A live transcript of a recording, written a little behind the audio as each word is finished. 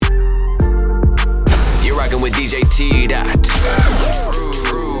with DJ T. Dot.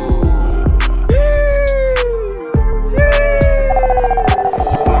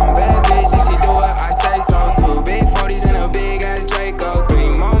 Bad bitch, if she do it, I say so. 2 big 40s and a big ass Draco. 3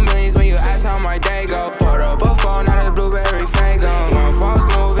 more millions when you ask how my day go. Poured up a phone, now the blueberry Faygo. 1 false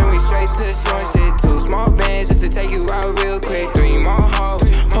move and we straight to the short shit. 2 small bands just to take you out real quick. 3 more hoes,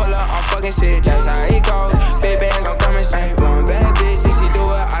 pull up on fucking shit, that's how it goes. Big bands, I'm coming shit. 1 bad bitch, if she do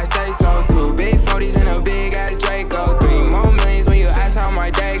it, I say so. 2 big 40s and a big ass Draco. 3 more millions when you ask how my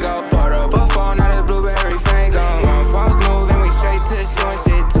day go. Poured up a phone, now the blueberry Faygo. 1 false move and we straight to the short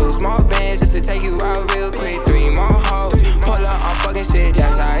shit. 2 small bands just to take you out real quick. 3 more hoes, pull up on fucking shit,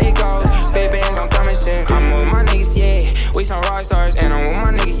 that's how it goes. Big bands, I'm coming shit. I'm with my niggas, yeah. We some rock stars, and I'm with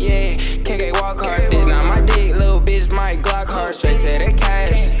my niggas, yeah. KK walk hard, this not my dick, little bitch, my Glock hard. Straight to the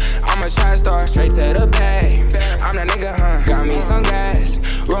cash, I'm a trap star, straight to the bag. I'm the nigga, huh? Got me some gas,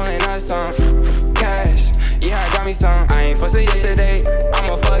 rolling up some cash. Yeah, I got me some. I ain't fussing yesterday,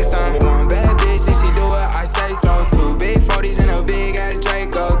 I'ma fuck some. 1 bad bitch, if she do it, I say so. 2 big 40s and a big ass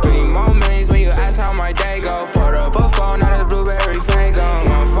Draco. 3 more millions when you ask how my day go. Poured up a phone, now the blueberry Faygo.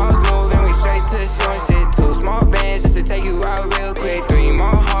 1 false move and we straight to the short shit. 2 small bands just to take you out real quick. 3 more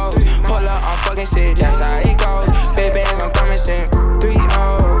hoes, pull up on fucking shit, that's how it goes. Big bands, I'm coming shit.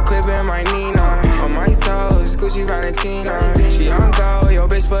 3-0, clipping my Nina. On my toes, Gucci Valentina. She on go, yo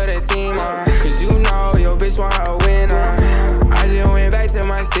bitch for the team, cause you know your bitch want a winner. I just went back to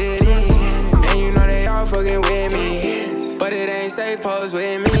my city, and you know they all fucking with me. But it ain't safe, pose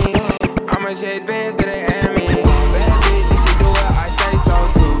with me. I'ma chase bands to the enemy. Bad bitch, if she do it, I say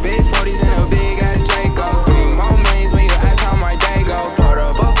so. 2 big 40s and a big ass Draco. 3 more millions when you ask how my day go. Poured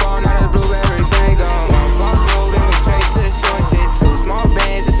up a phone, now the blueberry Faygo. 1 false move and we straight to the short shit. 2 small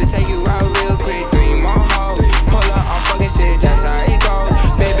bands just to take you out real quick. 3 more hoes, pull up on fucking shit, that's how it goes.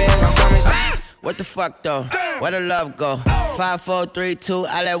 Big bands, I'm coming shit. What the fuck though? Where the love go? 5, 4, 3, 2,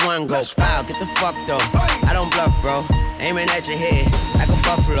 I let 1 go. Wow, get the fuck though. I don't bluff, bro. Aiming at your head like a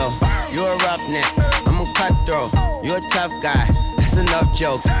buffalo. You a roughneck, I'm a cutthroat. You a tough guy. That's enough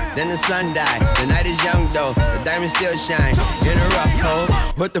jokes. Then the sun died. The night is young though. The diamonds still shine. In a rough hole.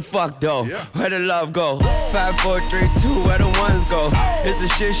 What the fuck though? Where the love go? 5, 4, 3, 2, where the ones go? It's a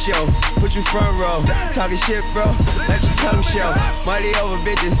shit show. Put you front row. Talking shit, bro. Let your tongue show. Money over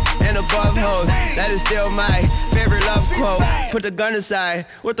bitches and above hoes. That is still my favorite love quote. Put the gun aside.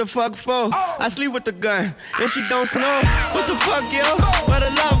 What the fuck for? I sleep with the gun and she don't snow. What the fuck, yo? Where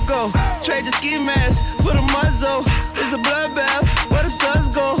the love go? Trade the ski mask for the muzzle. It's a bloodbath. Where the suns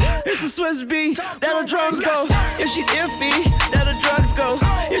go? It's the Swiss beat. That the drums go. If she's iffy, that the drugs go.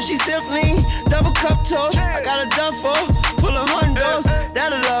 If she's simply double cup toast, I got a duffel full of hundos. That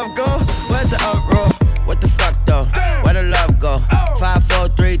the love go. Where's the uproar? What the fuck though? Where the love go? 5, 4,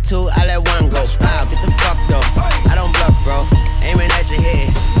 3, 2, I let 1 go. Wow, get the fuck though. I don't bluff, bro. Aiming at your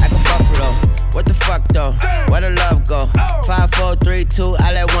head like a buffalo. What the fuck though? Where the love go? 5, 4, 3, 2,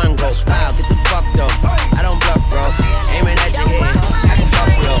 I let 1 go. Wow, get the fuck though. I don't bluff, bro. Aiming at your head like a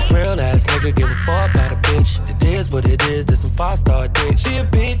buffalo. Real ass nigga, give a fuck about a bitch. It is what it is, this some 5-star dick. She a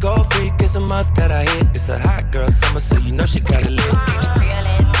big old freak, it's a must that I hit. It's a hot girl summer, so you know she got it lit.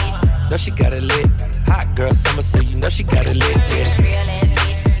 Know she got it lit. Hot girl summer, so you know she got it lit.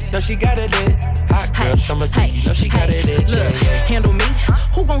 Yeah. Know she got it lit. Hot girl summer, so you know she got it lit. Look, handle me?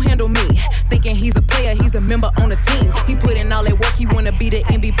 Who gon' handle me? Thinking he's a player, he's a member on the team. He put in all that work, he wanna be the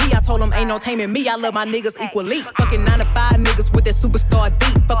MVP. I told him ain't no taming me, I love my niggas equally. Fucking 9 to 5 niggas with that superstar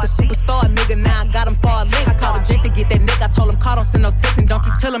deep. Fuck the superstar nigga, now I got him far link. I called a jet to get that nigga, I told him call, don't send no text. And don't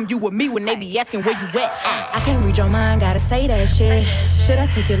you tell him you with me when they be asking where you at. I can't read your mind, gotta say that shit. Should I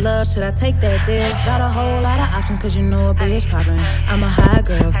take your love, should I take that dick? Got a whole lot of options cause you know a bitch poppin'. I'm a high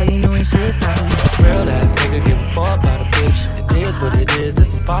girl, so you know when shit's stoppin'. Real ass nigga, give a fuck about a bitch. It is what it is,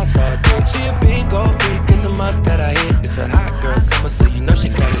 this some 5-star dick. She a big old freak, it's a must that I hit. It's a hot girl summer, so you know she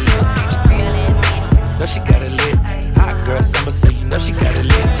got it lit. Know she got it lit. Hot girl summer, so you know she got it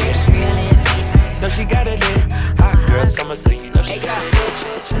lit. Yeah. Know she got it lit. Hot girl summer, so you know she got it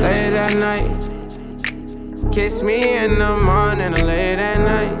lit. Late at night, kiss me in the morning. Late at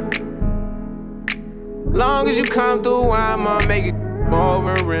night, long as you come through, I'ma make it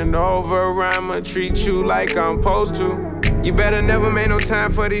over and over. I'ma treat you like I'm supposed to. You better never make no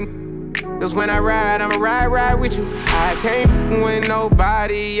time for these. Cause when I ride, I'ma ride with you. I can't with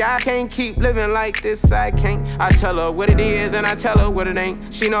nobody. I can't keep living like this, I can't. I tell her what it is and I tell her what it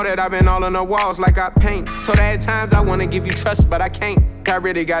ain't. She know that I've been all on the walls like I paint. Told her at times I wanna give you trust, but I can't. I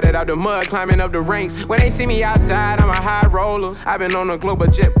really got it out the mud, climbing up the ranks. When they see me outside, I'm a high roller. I've been on a global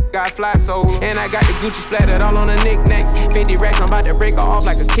jet, got fly solo. And I got the Gucci splattered all on the knickknacks. 50 racks, I'm about to break her off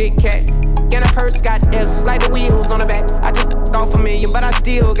like a Kit Kat. in a purse, got F's like the wheels on the back. I just off $1 million, but I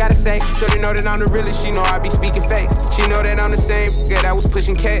still gotta say, shorty know that I'm the realest. She know I be speaking facts. She know that I'm the same girl that was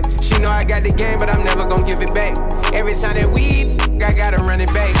pushing cat. She know I got the game, but I'm never gonna give it back. Every time that we, I gotta run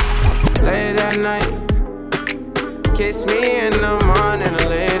it back. Late at night, kiss me in the morning or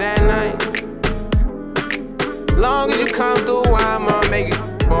late at night. Long as you come through, I'ma make it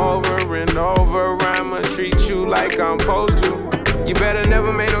over and over. I'ma treat you like I'm supposed to. You better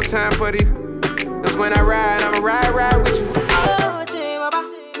never make no time for the. Cause when I ride, I'ma ride with you. Oh, J Baba,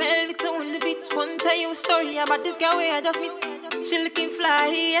 Melvita on the beats. One tell you a story about this girl where I just meet. She looking fly,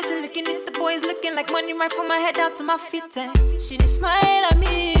 yeah, she looking at the boys looking like money right from my head down to my feet. She did smile at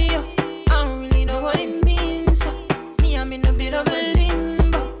me, I don't really know what it means. Me, I'm in a bit of a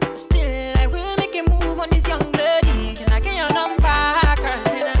limbo. Still, I will make a move on this young lady. Can I get your number, girl?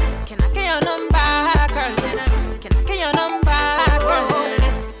 Can I get your number, girl? Can I get your number, girl?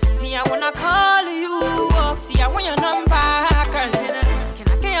 Me, I wanna call you. See, I want your number, girl. Can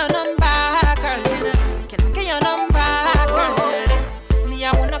I get your number, girl? Can I get your number, girl? Me, I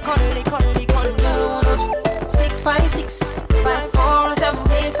wanna call you. 656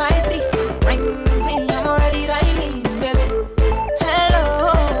 5407 853. Rings in, I'm already dialing, baby. Hello,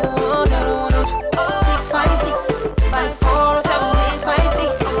 656 5407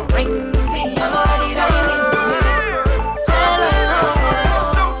 853. Rings in, I'm already dialing, baby.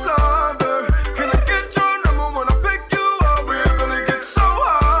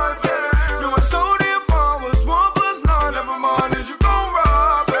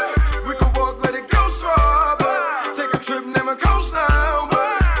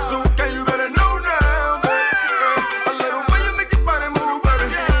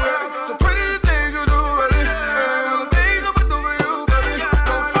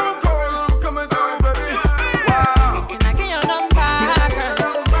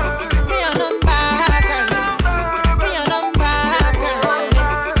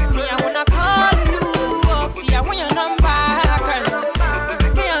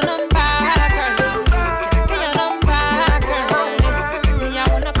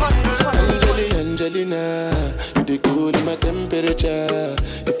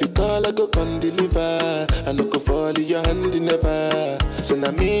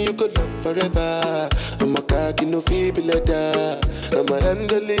 Forever, I'm a cocky no feeble letter. I'm a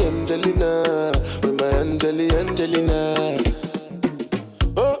Angelina, with my Angelina.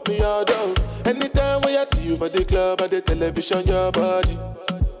 Oh, me all down. Anytime when I see you for the club or the television, your body.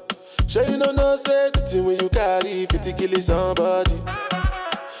 Sure you know say the thing when you carry 50 kill somebody.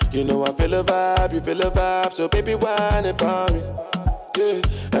 You know I feel a vibe, you feel a vibe, so baby whine about me. Yeah,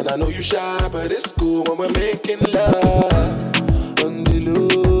 and I know you shy, but it's cool when we're making love on the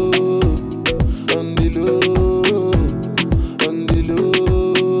low. On the low, on the low,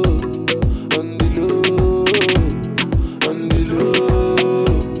 on the low, on the low,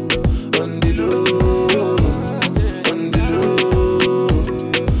 on the low, on the low,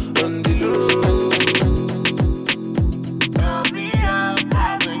 on the low. Call me up,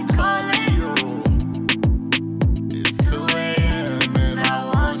 I've been calling you. It's 2 a.m. and I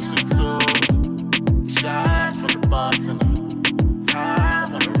want you to shot from the bartender. I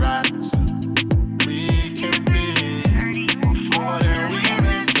wanna ride with you. We can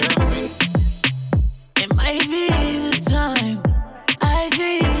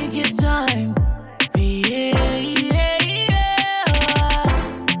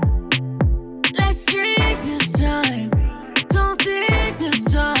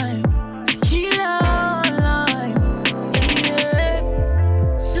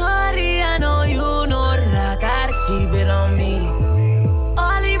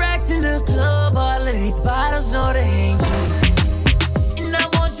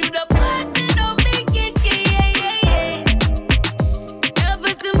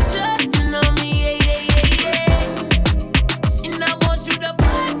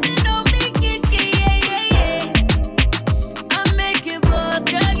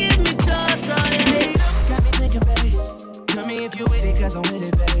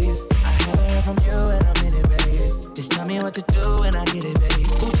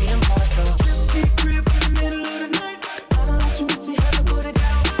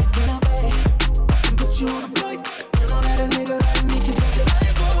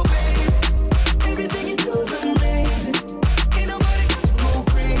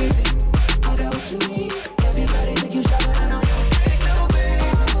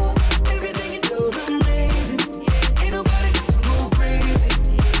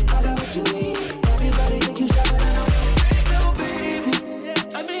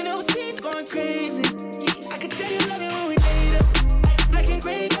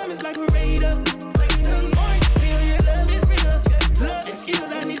It's like we're raid up. Orange peel, yeah, love is real. Love and skills,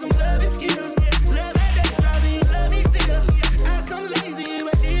 I need some love and skills. Love like that drives and you love me still. Eyes come lazy,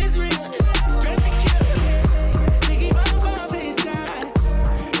 but it's real. Dressed to kill. Nigga, my balls ain't tied.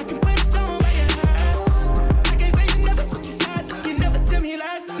 I can put a stone by your eye. I can't say you never switch your sides. You never tell me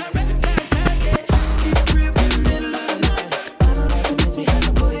lies. Not rest of time, yeah. Keep it real in the middle of the night. I know that you miss me, have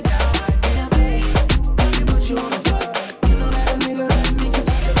to put it down. Damn, babe. Let me put you on the floor. You know that a nigga like me can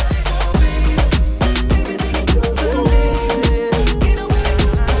touch your body. Oh, baby. Everything you do is amazing. Get away from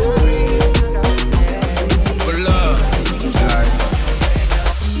my Pull up. Alright.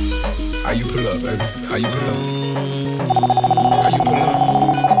 How you pull up, baby? How you pull up? How you pull up?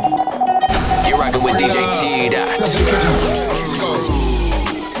 You're rocking with DJ T-Dot. Let's go.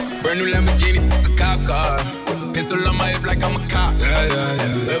 Brand new Lamborghini, a cop car. Pistol on my hip like I'm a cop.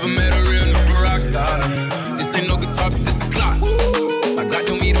 Yeah. Ever met a real nigga rock star? This ain't no guitar, but this a clock. My God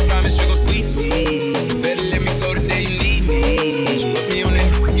told me to promise you gon' squeeze me. Better let me go the day you need me. Put me on that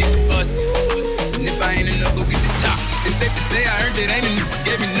get the bus. And if I ain't enough, go get the chop. It's safe to say I earned it, ain't a nigga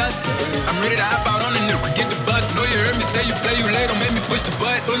gave me nothing. I'm ready to hop out on the nigga, get the bus. So you heard me say you play, you late, don't make me push the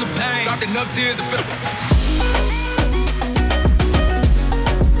butt. Full of pain, dropped enough tears to fill.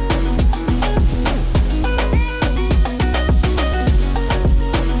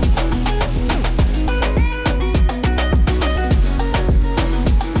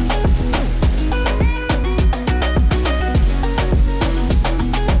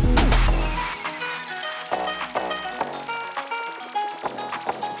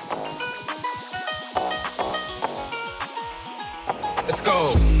 Let's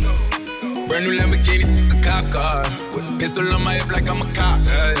go. Brand new Lamborghini, a cop car. With a pistol on my hip like I'm a cop.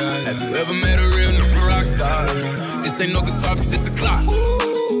 Have you ever met a real nigga rock star? This ain't no guitar, but this a clock.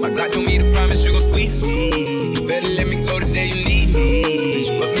 My God told me to promise you gon' squeeze me. You better let me go the day you need me.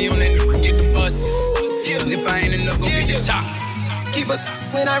 So put me on that nigga, get the bus. And if I ain't enough, go get the chop. Keep up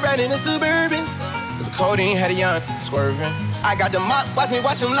when I ride in a Suburban. Cause the codeine had a young swerving. I got the mop, watch me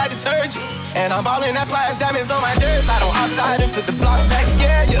wash him like detergent. And I'm ballin', that's why it's diamonds on my jersey. I don't outside and flip the block back,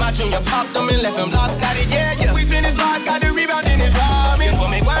 yeah. My junior popped them and left him lopsided, yeah. We spin his block, got the rebound in his robbing.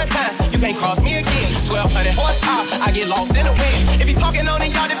 For me one time, you can't cross me again. 1200 horsepower, I get lost in the wind. If he talking on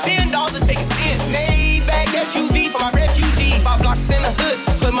it, y'all depend, dolls to take his chin. Maybach SUV for my refugees. 5 blocks in the hood,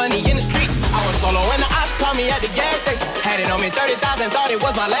 put money in the streets. I was solo when the ops called me at the gas station. Had it on me 30,000, thought it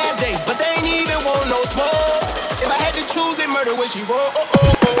was my last day. But they ain't even want no smoke. If I had to choose it, murder would she roll?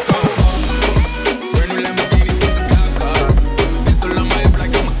 Let's go. Brand new Lamborghini, a cop car. Pistol on my hip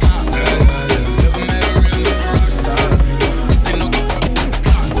like I'm a cop. Never met a real nigga rock star. This ain't no guitar, but this a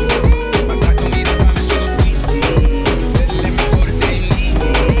clock. My God told me to promise you gon' squeeze me. Better let me go the day you need me.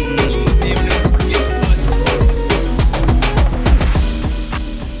 So put me on that, get the bus.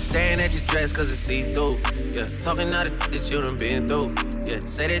 Staring at your dress cause it's see-through. Yeah, talking all the that you done been through. Yeah,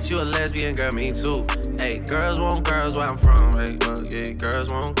 say that you a lesbian, girl, me too. Hey, girls want girls where I'm from. Hey, yeah,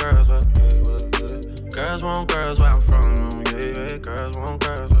 girls want girls where, girls want girls where I'm from. Yeah, girls want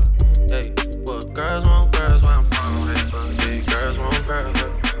girls where, hey, well, girls want girls where I'm from. Hey, yeah, girls want girls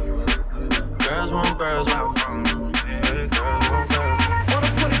where, girls want girls where I'm from. Yeah, girls want girls.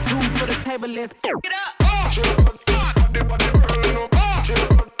 Order 42 for the table, let's get up.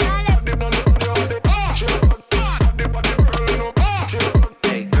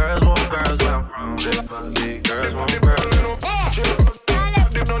 Hey, girls want girls where I'm from. Yeah, girls want girls.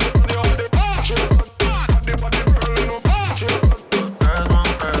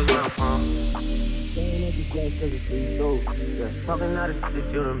 Talking all the shit that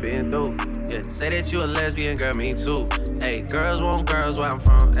you done been through. Yeah, say that you a lesbian, girl, me too. Hey, girls want girls where I'm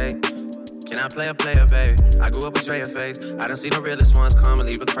from. Hey, can I play a player, baby? I grew up with Drea face. I done seen the realest ones come and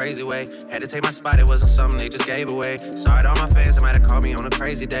leave a crazy way. Had to take my spot, it wasn't something they just gave away. Sorry to all my fans, they might have called me on a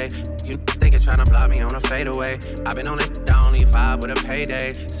crazy day. You thinking tryna block me on a fadeaway. I been on it, I only vibe with a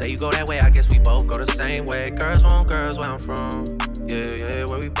payday. Say you go that way, I guess we both go the same way. Girls want girls where I'm from. Yeah,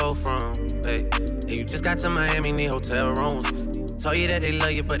 where we both from. Hey, and you just got to Miami, need hotel rooms. Told you that they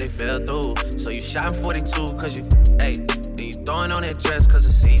love you, but they fell through. So you shot 42, cause you, hey, then you throwing on that dress, cause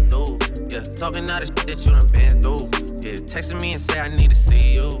it's see-through. Yeah, talking all the shit that you done been through. Yeah, texting me and say I need to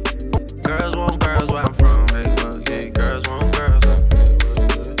see you. Girls want girls where I'm from. Hey, yeah, girls want girls.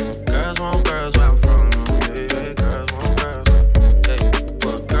 Girls want girls where I'm from. Yeah, girls want girls. Hey,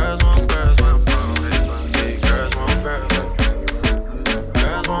 well, girls want girls where I'm from. Hey, girls want girls.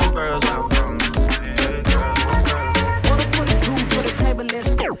 Girls want girls where I'm from. Yeah, girls want girls. Order 42 for the table, let's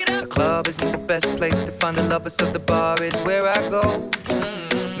get up. The club isn't the best place to find the lovers, so the bar is where I go.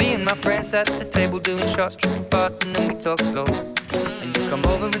 Me and my friends at the table doing shots, tripping fast, and then we talk slow. And you Come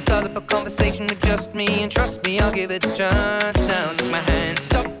over and start up a conversation with just me, and trust me, I'll give it a chance. Now take my hand,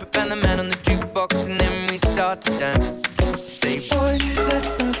 stop it, and the man on the jukebox, and then we start to dance. Say, boy,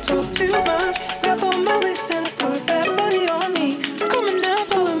 let's not talk too much. Grab on my waist and put that body on me. Come on now,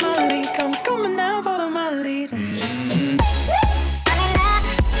 follow my lead. Come on now, follow my lead.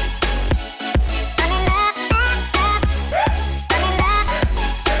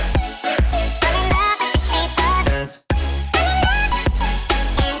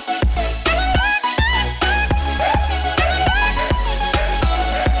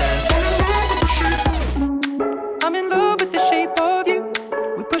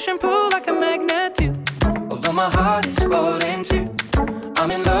 My heart is falling too.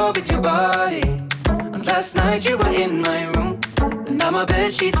 I'm in love with your body. And last night you were in my room, and now my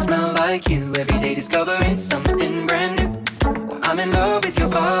bedsheets smell like you. Every day discovering something brand new. I'm in love with your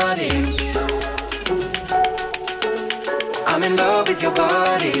body. I'm in love with your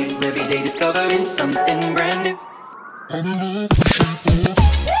body. Every day discovering something brand new. I'm in love with your body.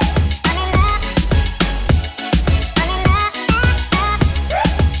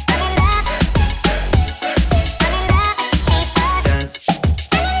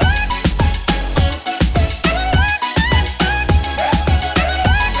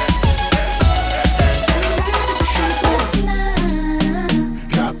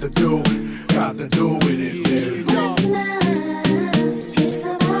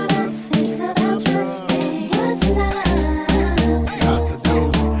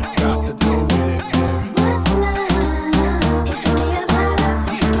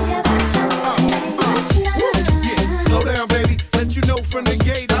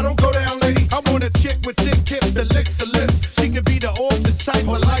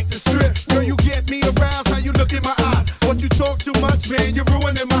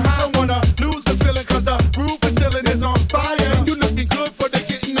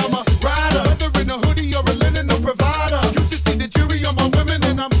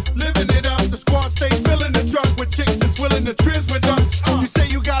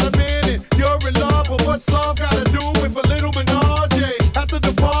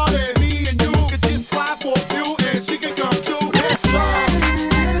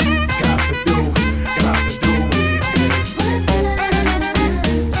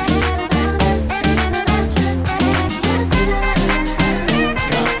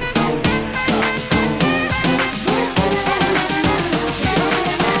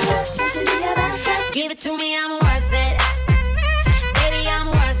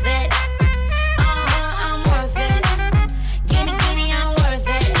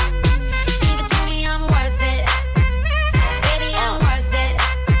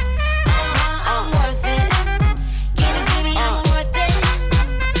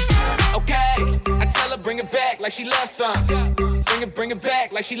 Bring it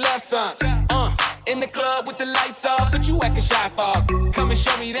back like she loves some. In the club with the lights off, but you acting shy for. Come and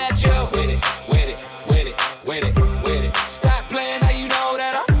show me that you're with it, with it, with it, with it, with it. Stop playing, now you know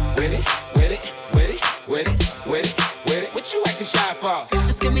that I'm with it, with it, with it, with it, with it, with it. What you acting shy for?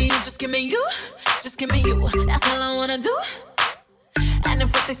 Just give me you, just give me you, just give me you. That's all I wanna do. And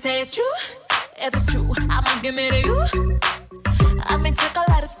if what they say is true, if it's true, I'ma give it to you. I may take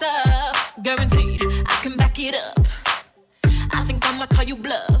a lot of stuff, guaranteed I can back it up. I think I'ma call you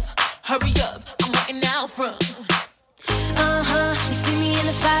bluff. Hurry up, I'm waiting out front. You see me in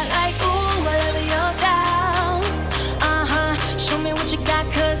the spotlight, ooh, I love your style. Show me what you got,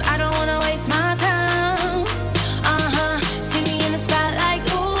 cause I don't wanna waste my time. See me in the spotlight,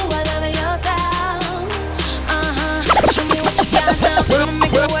 ooh, I love your style. Show me what you got, now I'ma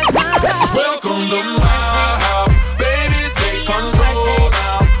make it work my house. Welcome to my house, baby, take control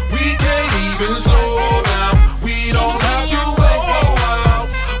now. We can't even slow down, we don't have to.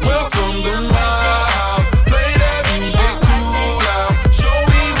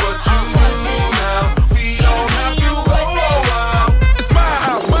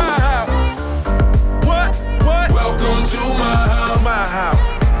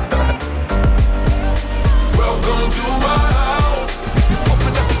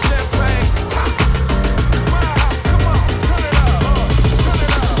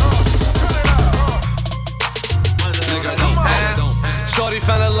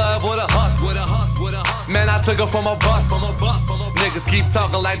 I took her from a bus. Niggas keep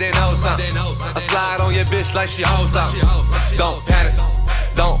talking like they know something. I slide on your bitch like she owns something. Don't panic,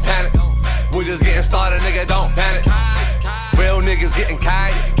 don't panic. We're just getting started, nigga, don't panic. Real niggas getting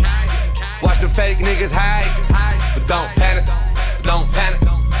kite. Watch the fake niggas hide. But don't panic, don't panic.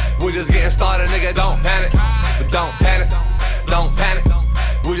 We're just getting started, nigga, don't panic. But don't panic, don't panic.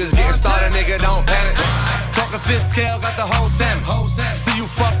 We're just getting started, nigga, don't panic. Talking fifth scale, got the whole salmon. See you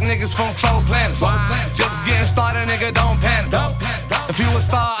fuck niggas from 4 planets. Just getting started, nigga, don't panic. If you a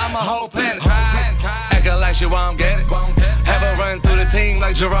star, I'm a whole planet. Acting like shit won't get it. Have a run through the team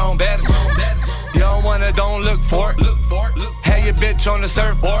like Jerome Bettis. You don't wanna, don't look for it. Have your bitch on the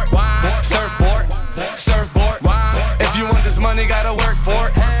surfboard. Surfboard. If you want this money, gotta work for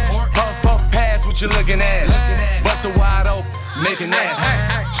it. Puff, pass what you looking at. Bust it wide open, making ass.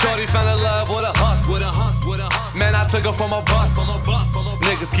 Shorty fell in love with a hustle. Man, I took her from a bus.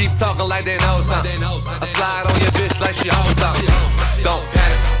 Niggas keep talking like they know something. I slide on your bitch like she owns something. Don't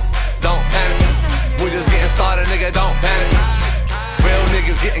panic. We just getting started, nigga, don't panic. Real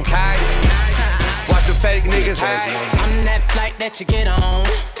niggas getting kite. Watch the fake niggas hide. I'm that flight that you get on.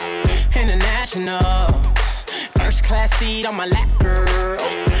 International. First class seat on my lap, girl.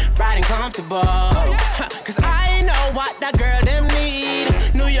 Riding comfortable. Cause I know what that girl them need.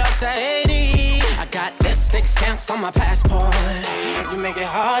 New York to Haiti. I got lipstick stamps on my passport. You make it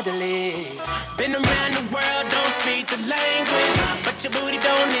hard to leave. Been around the world, don't speak the language. But your booty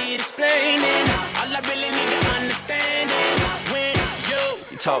don't need explaining. All I really need to understand is when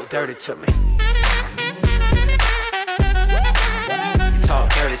you talk dirty to me. You talk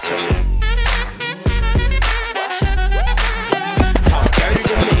dirty to me. Talk dirty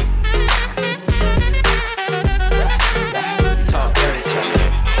to me. Talk dirty to me.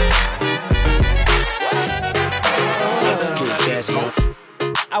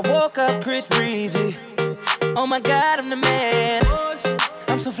 I woke up Chris Breezy. Oh my God, I'm the man.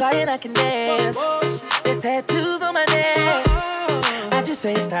 I'm so fly and I can dance. There's tattoos on my neck. I just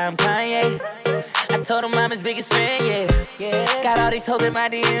FaceTime Kanye. I told him I'm his biggest fan, yeah. Got all these hoes in my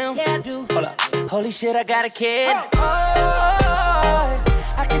DM. Yeah, I do. Hold up. Holy shit, I got a kid. Oh,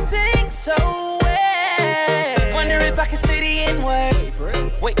 I can sing so well. Wonder if I can say the N-word.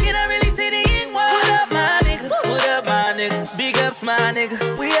 Wait, can I really say the N-word? What up, my nigga? What up, my nigga? Big ups, my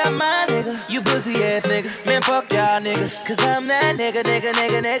nigga. We are my nigga. You pussy ass nigga. Man, fuck y'all niggas. Cause I'm that nigga. I'm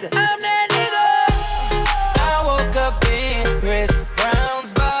that nigga. I woke up in Chris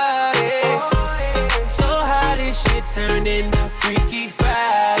Brown's body. So how this shit turned into Freaky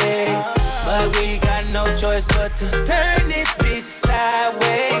Friday. But we got no choice but to turn this bitch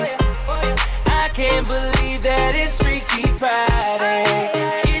sideways. I can't believe that it's Freaky Friday.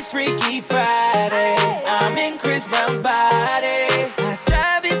 It's Freaky Friday. I'm in Chris Brown's body. I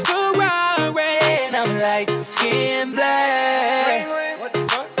drive his Ferrari and I'm like skin black. What the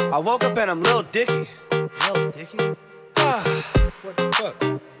fuck? I woke up and I'm Lil Dicky. Lil Dicky? What the fuck?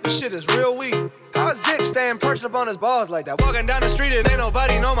 This shit is real weak. How's Dick staying perched up on his balls like that? Walking down the street and ain't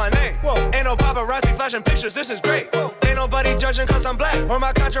nobody know my name. Whoa. Ain't no paparazzi flashing pictures, this is great. Whoa. Ain't nobody judging cause I'm black or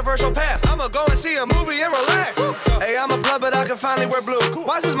my controversial past. I'ma go and see a movie and relax. Hey, I'm a blood but I can finally wear blue. Cool.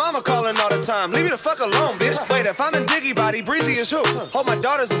 Why's his mama calling all the time? Leave me the fuck alone, bitch. Wait, if I'm in Diggy Body, Breezy is who? Hope my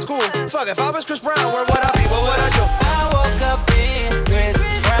daughter's in school. Fuck, if I was Chris Brown, where would I be? What would I do? I woke up in Chris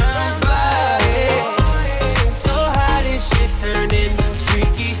Brown's body. So how this shit turned into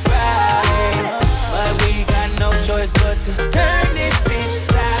Freaky Friday. But we got no choice but to turn this bitch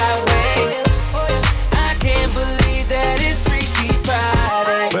sideways. I can't believe that it's Freaky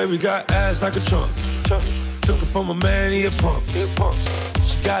Friday. Baby got ass like a trunk. Took her from a man, he a punk.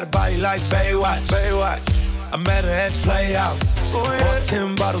 She got a body like Baywatch. I met her at Playhouse. Bought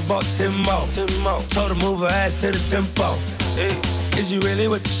 10 bottles, bought 10 more. Told her move her ass to the tempo. Is you really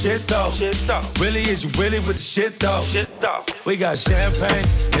with the shit though? Really, is you really with the shit though? We got champagne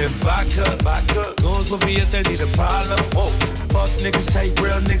and vodka. Goons with me if they need a problem. Fuck niggas, hate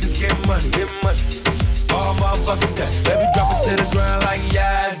real niggas, get money. All motherfucking day. Baby, drop it to the ground like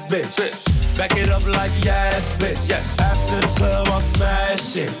yes, bitch. Back it up like yes, bitch. After the club, I'll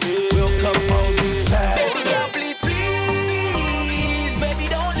smash it. We'll come home, we pass it. Please, please, baby,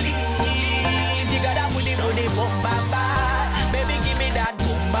 don't leave. You got that booty, boom, bam, bam. Baby, give me that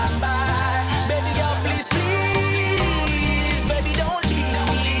boom, bam, bam. Baby, girl, please, please, baby, don't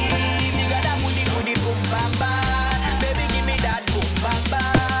leave. You got that booty, boom, bam, bam. Baby, give me that boom, bam, bam.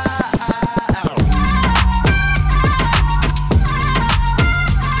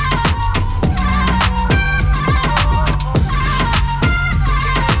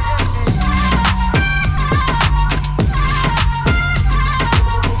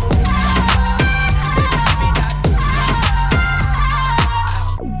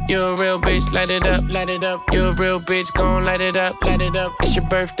 light it up, light it up. You a real bitch, gon' light it up, light it up. It's your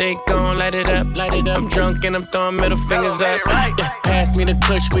birthday, gon' light it up, light it up. I'm drunk and I'm throwing middle fingers up. Yeah, pass me the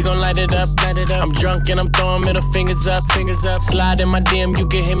kush, we gon' light it up, light it up. I'm drunk and I'm throwing middle fingers up, fingers up. Slide in my DM, you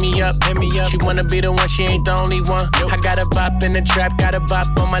can hit me up, hit me up. She wanna be the one, she ain't the only one. I got a bop in the trap, got a bop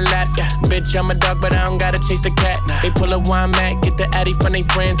on my lap. Yeah, bitch, I'm a dog, but I don't gotta chase the cat. They pull a wine mat, get the addy from they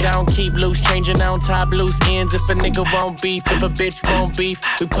friends. I don't keep loose, changing, I don't tie loose ends. If a nigga won't beef, if a bitch won't beef,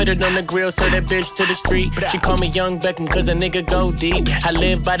 we put it on the grill, so that bitch to the street. She call me Young Beckham, cause a nigga go deep. I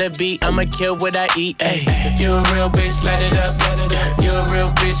live by the beat, I'ma kill what I eat. Ay. If you a real bitch, light it up, light it up. If you a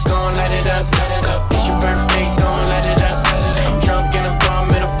real bitch, gon' light it up, light it up. It's your birthday, gon' light it up, light it up. I'm drunk and I'm throwing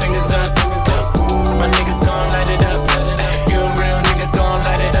middle fingers up, fingers up. My niggas gon' light it up, light it up. If you a real nigga, gon'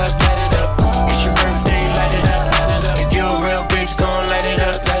 light it up, light it up. It's your birthday, light it up, light it up. If you a real bitch, gon' light it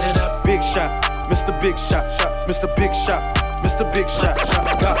up, light it up. Big shot, Mr. Big Shot, Mr. Big Shot, Mr. Big Shot.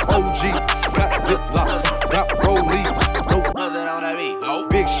 Got OG, got Ziplocs, got rollies. No nothing on that beat.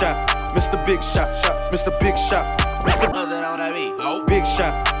 Big shot, Mr. Big Shot, Mr. Big Shot, Mr. Nothing on that beat. Big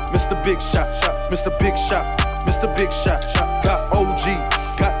shot, Mr. Big Shot, Mr. Big Shot, Mr. Big Shot. Got OG,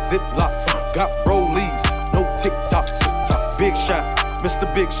 got Ziplocs, got rollies. No TikToks. Big shot, Mr.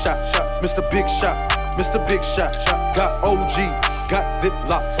 Big Shot, Mr. Big Shot, Mr. Big Shot. Got OG, got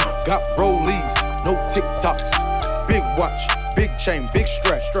Ziplocs, got rollies. No TikToks. Big watch, big chain, big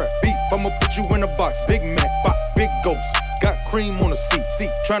strap. Beef, I'ma put you in a box. Big Mac, bop, big ghost. Got cream on the seat.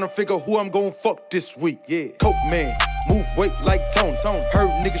 Tryna figure who I'm gon' fuck this week. Yeah, Coke man, move weight like Tone. Heard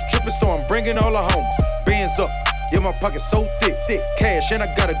niggas trippin', so I'm bringing all the homes. Bands up, yeah, my pocket so thick. Cash, and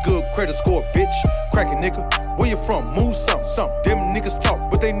I got a good credit score, bitch. Crackin' nigga, where you from? Move something. Them niggas talk,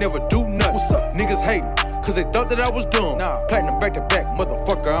 but they never do nothing. What's up? Niggas hatin', cause they thought that I was dumb. Nah, platinum back to back,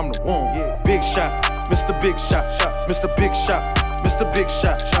 motherfucker, I'm the one. Yeah. Big shot, Mr. Big Shot, Mr. Big Shot, Mr. Big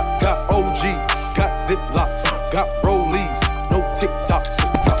Shot. Got OG, got Ziplocs, got rollies, no TikToks.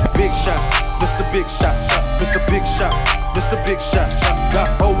 Big shot, Mr. Big Shot, Mr. Big Shot, Mr. Big Shot. Got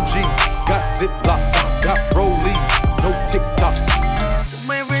OG, got Ziplocs, got rollies, no TikToks.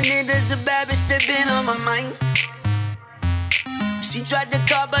 Somewhere in there, there's a bad bitch that been on my mind. She tried to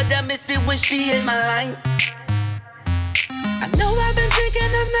call, but I missed it when she hit my line. I know I've been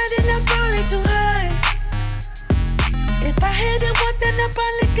drinking, I'm not and I'm probably too high. If I hit it once, then I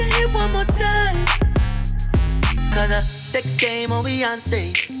probably could hit one more time. Cause a sex game on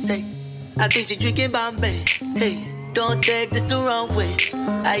Beyonce. Say, I think she drinking Bombay. Hey, don't take this the wrong way.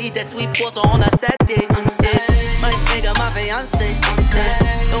 I eat that sweet pasta on a Saturday. I'm sick, my nigga, my fiance. I'm sick,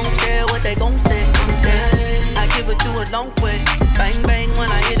 don't care what they gon' say. I'm sick, I give it to a long way. Bang bang when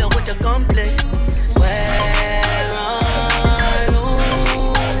I hit her with the gunplay. Where are you?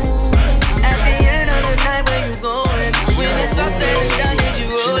 At the end of the night, where you going? When it's all said and done, did you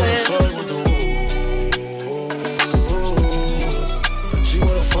roll it? She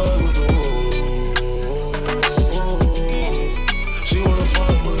wanna fuck with the She wanna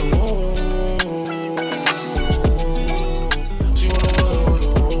fuck with the She wanna fuck with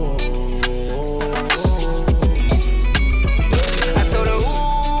the I told her, ooh,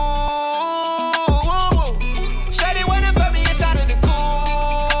 shawty waiting for me inside of the cool.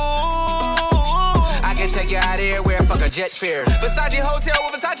 I can take you out everywhere, fuck a jet fare. Versace hotel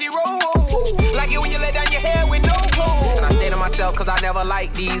with Versace roll. Like it when you lay down your hair with no clothes. And I stay to myself cause I never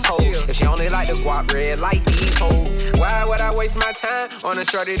like these hoes. If she only like the guap red, like these hoes. Why would I waste my time on a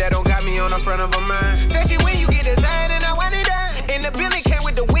shorty that don't got me on the front of her mind? Especially when you get designed and I want it down. And the Billy came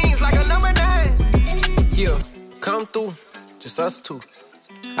with the wings like a number 9. Yeah, come through, just us two.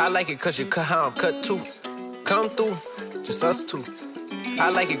 I like it cause you cut how I'm cut too. Come through, just us two. I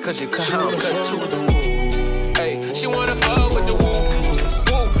like it cause you cut how I'm cut too. Hey, she wanna fuck with the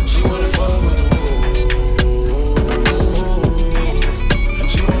woo. She wanna fuck with the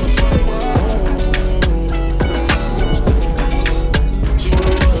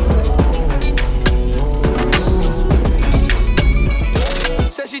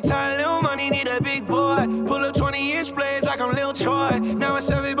Said she tired, little money, need a big boy. Pull up 20-inch blades like I'm Lil Troy. Now it's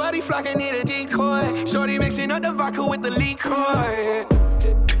everybody flocking, need a decoy. Shorty mixing up the vodka with the liquor.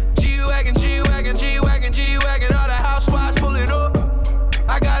 G-Wagon, G-Wagon, G-Wagon, G-Wagon. All the housewives pulling up.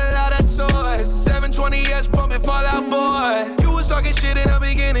 I got a lot of toys. 720S pumping Fallout Boy. You was talking shit in the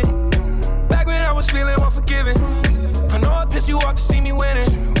beginning. Back when I was feeling unforgiving. I know I pissed you off to see me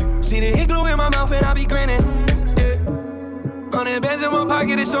winning. See the hit glue in my mouth and I be grinning. 100 bands in my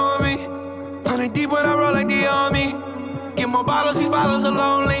pocket, it's on me. 100 deep when I roll like the army. Get more bottles, these bottles are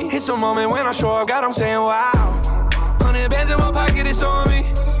lonely. It's a moment when I show up, God, I'm saying wow. 100 bands in my pocket, it's on me.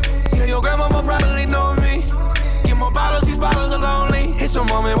 Yeah, your grandma probably know me. Get more bottles, these bottles are lonely. It's a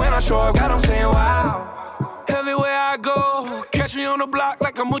moment when I show up, God, I'm saying wow. Everywhere I go, catch me on the block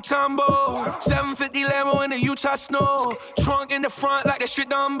like a Mutombo. 750 Lambo in the Utah snow. Trunk in the front like that shit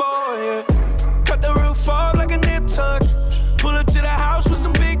Dumbo, yeah. Cut the roof off like a nip tuck. Pull up to the house with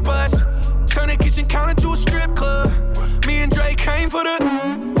some big butts. Turn the kitchen counter to a strip club. Me and Drake came for the.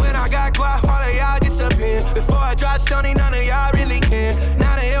 When I got guap, all of y'all disappear. Before I dropped Sony, none of y'all really care.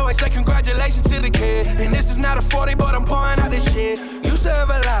 Now they always say congratulations to the kid. And this is not a 40, but I'm pouring out this shit. Used to have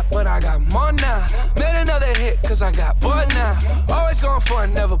a lot, but I got more now. Made another hit, cause I got bored now. Always going for it,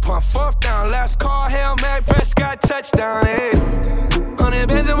 never pump fourth down. Last call, Hail Mary, Prescott, touchdown, hey. 100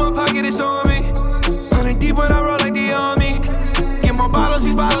 bands in my pocket, it's on me. 100 deep when I roll like the army. Get more bottles,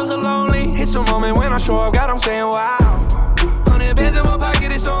 these bottles are lonely. It's a moment when I show up, God, I'm saying wow. 100 bands in my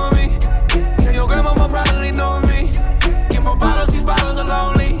pocket, it's on me. Yeah, your grandma probably know me. Get more bottles, these bottles are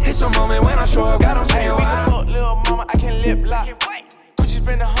lonely. It's a moment when I show up, God, I'm saying wow. Little mama, I can lip lock. Gucci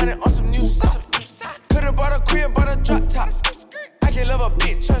spend 100 on some new socks. Could've bought a crib, bought a drop top. I can love a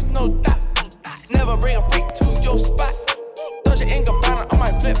bitch, trust no doubt. Never bring a freak to your spot. Doja and Gabbana on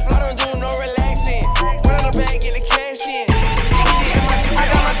my flip flop. I don't do no relaxing. Run out the bag, get the cash in. I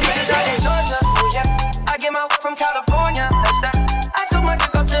got my features out in Georgia. Oh yeah. I get my work from California. That's that. I took my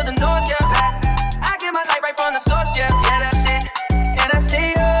chick up to the north, yeah. I get my light right from the source, yeah. Yeah, that's it. And I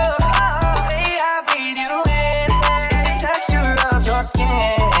see you. The way I breathe you in. It's the texture of your skin.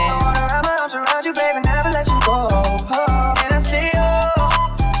 I wanna wrap my arms around you, baby, never let you go. And I see you.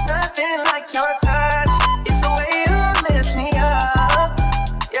 It's nothing like your touch. It's the way you lift me up.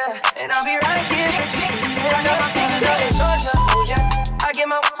 Yeah, and I'll be right here with you till the end. I got my features out in Georgia. Oh yeah. I get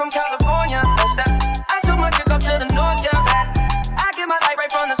my work from California. That's that. I took my chick up to the north, yeah. I get my light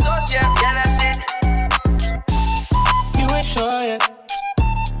right from the source, yeah. Yeah, that's it. You ain't sure yet,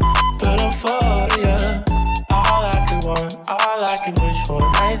 but I'm for ya. All I can want, all I can wish for.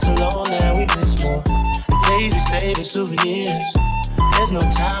 Nights alone that we miss more. The days we save as souvenirs. There's no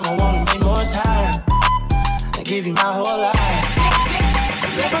time, I wanna make more time and give you my whole life.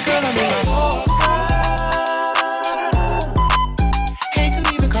 Never gonna be my Yorker. Hate to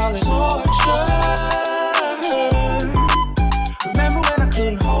leave it, call it torture. Remember when I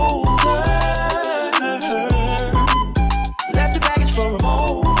couldn't hold her? Left the baggage for a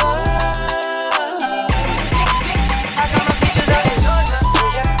over. I got my pictures out in Georgia.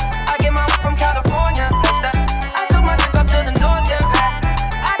 Yeah. I get my work from California. That's that. I took my chick up to the north, yeah.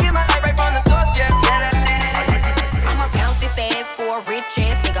 I get my light right from the source, yeah. Yeah, that's it. I'ma bounce this ass for a rich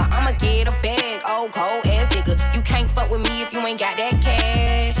ass nigga. I'ma get a bag, old cold ass nigga. You can't fuck with me if you ain't got that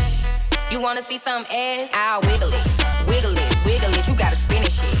cash. You wanna see some ass? I'll wiggle it, wiggle it, wiggle it. You gotta spin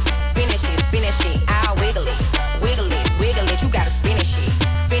it shit, spin it shit, spin it shit. I'll wiggle it, wiggle it, wiggle it. You gotta spin it shit,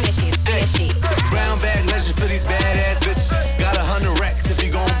 spin it shit, spin it shit. Brown bag legend for these badass bitches. Got 100 racks if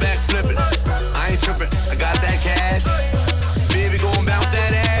you gon' back flip it. I ain't trippin', I got that cash. Baby gon' bounce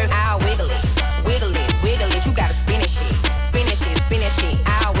that ass. I'll wiggle it, wiggle it, wiggle it. You gotta spin it shit, spin it shit, spin it shit.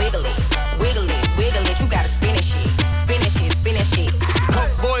 I'll wiggle it, wiggle it, wiggle it. You gotta spin it shit, spin it shit, spin it shit.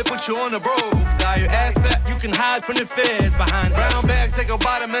 Coke boy put you on the road. Now your ass fat, you can hide from the feds. Behind brown bag, take a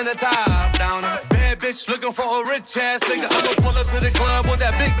bottom and a top down. Bad bitch looking for a rich ass nigga. I'ma pull up to the club with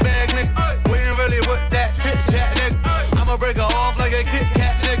that big bag, nigga. We ain't really with that chit chat, nigga. I'ma break her off like a Kit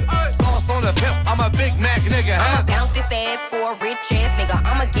Kat, nigga. Sauce on the pimp, I'm a Big Mac, nigga. I'ma bounce this ass for a rich ass nigga.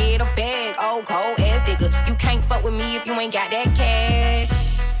 I'ma get a bag, old cold ass nigga. You can't fuck with me if you ain't got that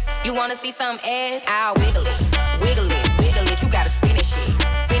cash. You wanna see some ass? I'll wiggle it, wiggle it, wiggle it. You gotta spin it shit,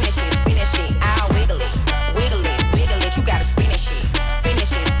 spin it shit, spin it shit. I'll wiggle it, wiggle it, wiggle it. You gotta spin it shit, spin it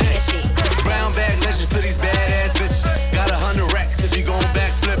shit, spin it shit. Brown bag legend for these badass bitches. Got 100 racks if you gon'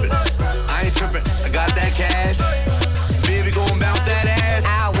 back flip it. I ain't trippin', I got that cash. Baby gon' bounce that ass.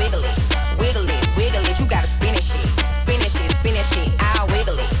 I'll wiggle it, wiggle it, wiggle it. You gotta spin it shit, spin it shit, spin it shit. I'll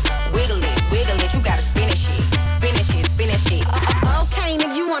wiggle it, wiggle it, wiggle it. You gotta spin it shit, spin it shit, spin it shit. Okay,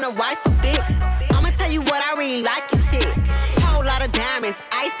 nigga, you wanna wife a bitch? I'ma tell you what I really like and shit. Whole lot of diamonds,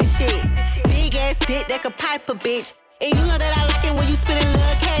 icy shit. Big ass dick that could pipe a bitch. And you know that I like it when you spend a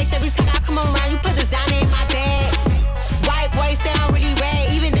little cash. Every time I come around, you put designer in my bag. White boy sound really rad.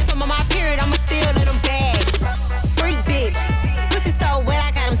 Even if I'm on my period, I'ma still let them bag. Freak bitch, pussy so wet,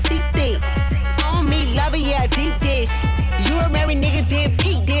 I got him seasick. On me, love it, yeah, deep dish. You a married nigga, then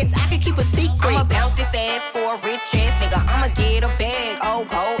peak this. I can keep a secret. I'ma bounce this ass for a rich ass nigga. I'ma get a bag, old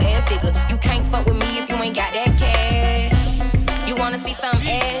cold ass nigga. You can't fuck with me if you ain't got that cash. You wanna see some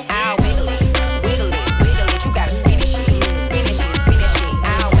ass? I'll wiggle it, wiggle it, wiggle it. You gotta spin it shit, spin it shit, spin it shit.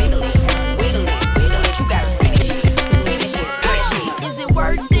 I'll wiggle it, wiggle it, wiggle it. You gotta spin it shit, spin it shit, spin it shit. Is it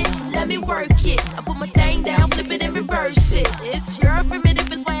worth it? Let me work it. I put my thing down, flip it and reverse it. It's your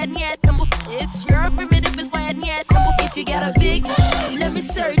primitive, it's why I need your primitive and yet. If you got a big, let me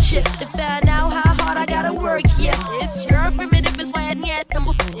search it to find out how hard I gotta work. Yeah, it's your primitive and yet.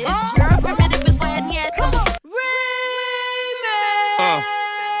 It's your primitive and yet.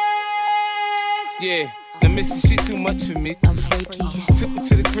 Yeah. Now Missy, she too much for me. I'm freaky. Took me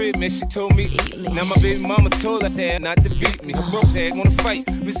to the crib, man, she told me. Now my baby mama told her not to beat me. Her bro tag wanna fight,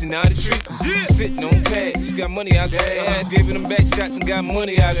 Missy now to treat me. She sitting on cash, she got money out there. Giving them back shots and got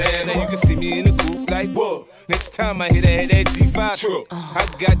money out there. Now you can see me in the coupe like, whoa. Next time I hit her, that G5 truck. I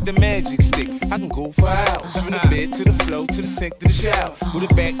got the magic stick, I can go for hours. From the bed to the floor, to the sink, to the shower. With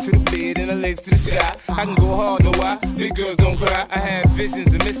it back to the bed and her legs to the sky. I can go hard, know why? Big girls don't cry. I had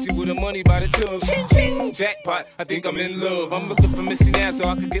visions of Missy with her money by the tub. Ching, ching. Jackpot, I think I'm in love. I'm looking for Missy now so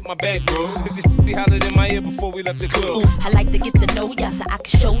I can get my back, bro. Is this shit be hollered in my ear before we left the club? I like to get to know ya so I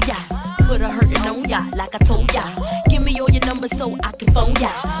can show ya. Put a hurtin' on ya like I told ya. Give me all your numbers so I can phone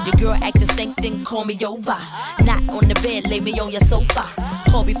ya. Your girl actin' stink, then call me over. Not on the bed, lay me on your sofa.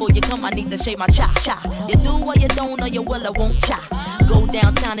 Call before you come, I need to shave my cha-cha. You do or you don't, or you will or won't cha. Go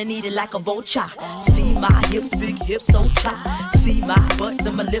downtown and eat it like a vulture. See my hips, big hips, so cha. See my butts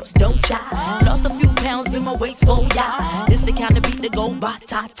and my lips, don't cha. Lost a few pounds in my waist, oh yeah. This the kind of beat that go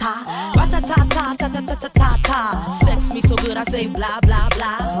ba-ta-ta. Ba-ta-ta-ta-ta-ta-ta-ta-ta. Sex me so good I say blah, blah,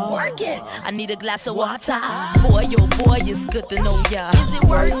 blah. Work it, I need a glass of water. Boy, oh boy, it's good to know ya. Is it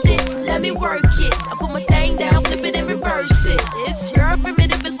worth it? Let me work it. I put my thing down, flip it and reverse it. It's your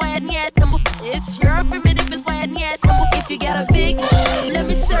primitive and why yet. It's your primitive and why yet. If you got a big, let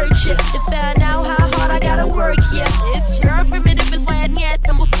me search it to find out how hard I gotta work. Yeah, it's your primitive and why yet.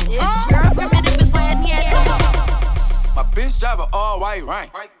 It's your primitive and why yet. My bitch drive a all white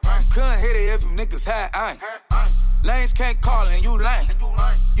rank. Couldn't hit it if you niggas had aim. Lanes can't call and you lame.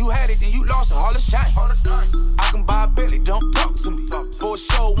 You had it and you lost it, all the shame. I can buy a Billy, don't talk to me. For a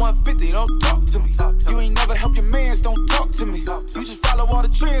show 150, don't talk to me. You ain't never help your mans, don't talk to me. You just follow all the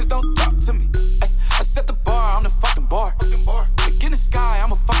trends, don't talk to me. Ay, I set the bar, I'm the fucking bar. Like in the sky,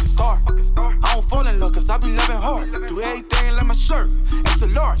 I'm a fucking star. I don't fall in love cause I be loving hard. Do everything like my shirt, it's a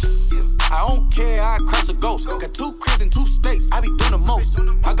large. I don't care, I crush a ghost. Got 2 cribs and 2 states, I be doing the most.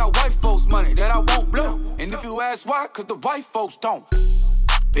 I got white folks money that I won't blow. And if you ask why, cause the white folks don't.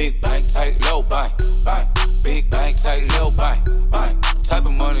 Big bank, tight, low bank, bank. Big bank, tight, low bank, bank. Type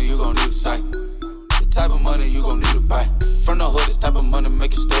of money you gon' need a sight. The type of money you gon' need to buy. From the hood, this type of money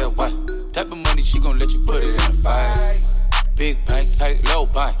make you stay away. Type of money she gon' let you put it in the fight. Big bank, tight, low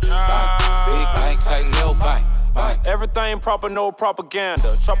bank, bank. Big bank, tight, low bank, bank. Everything proper, no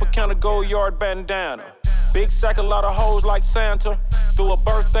propaganda. Tropicana gold yard bandana. Big sack, a lot of hoes like Santa. Threw a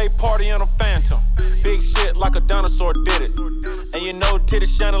birthday party in a phantom. Big shit like a dinosaur did it. And you know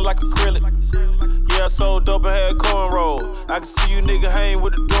titties shining like acrylic. Yeah, I sold dope and had cornrow. I can see you nigga hang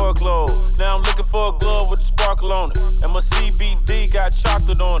with the door closed. Now I'm looking for a glove with a sparkle on it. And my CBD got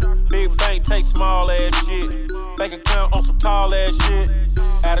chocolate on it. Big bank take small ass shit. Bank account on some tall ass shit.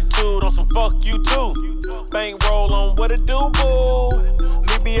 Attitude on some fuck you too. Bank roll on what it do, boo.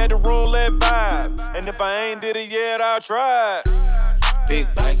 Meet me at the roulette vibe. And if I ain't did it yet, I'll try.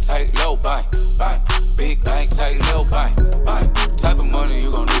 Big bank, tight, low bank, bank. Big bank, tight, low bank, bank. Type of money you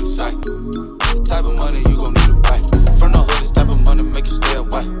gon' need a sight. The type of money you gon' need to buy. From the hood, this type of money make you stay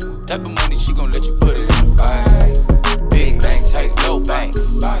away. Type of money she gon' let you put it in the fight. Big bank, tight, low bank,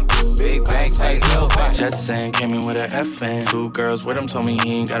 bank. Big bank, tight, low bank. Just saying, came in with an FN. 2 girls with him told me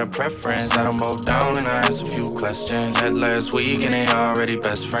he ain't got a preference. Got them both down and I asked a few questions. Met last week and they already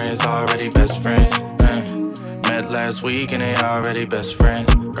best friends, already best friends. Met last week and they already best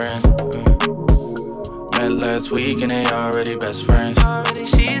friends. Met last week and they already best friends.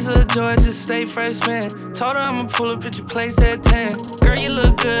 She's a Georgia State freshman. Told her I'ma pull up at your place at 10. Girl, you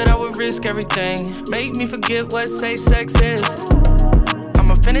look good, I would risk everything. Make me forget what safe sex is.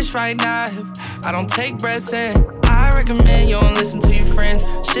 I'ma finish right now if I don't take breaths in. I recommend you don't listen to your friends.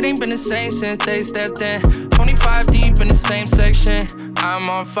 Shit ain't been the same since they stepped in. 25 deep in the same section. I'm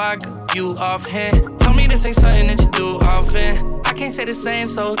on fire, you off hand. Tell me this ain't something that you do often. I can't say the same,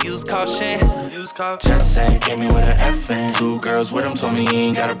 so use caution. Just saying, came in with an FN. 2 girls with him told me he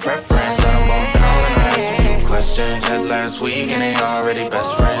ain't got a preference. Got them both down and I asked a few questions. Met last week and they already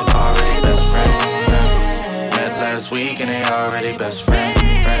best friends, already best friends. Met last week and they already best friends.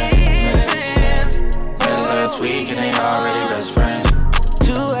 Met last week and they already best friends.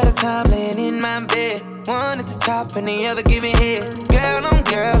 2 at a time laying in my bed. 1 at the top and the other giving head. Girl on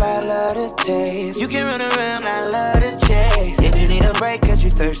girl, I love the taste. You can run around, I love the chase. If you need a break cause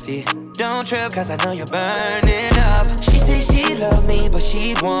you're thirsty, don't trip cause I know you're burning up. She said say she love me, but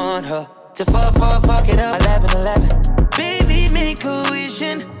she want her to fuck it up. 11-11. Baby, make a wish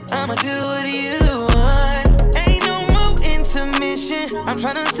and I'ma do what you want. Ain't no more intermission. I'm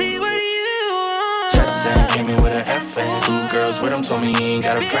tryna see what you want. Just saying, came in with an FN. Two girls with him told me he ain't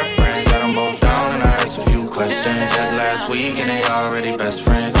got a preference. Got them both down and I asked a few questions. Met last week and they already best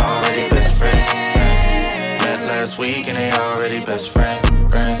friends. Already best friends. Met last week and they already best friends.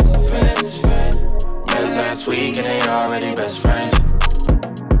 Met last week and they already best friends.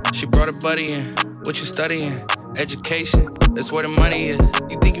 She brought a buddy in. What you studying? Education, that's where the money is.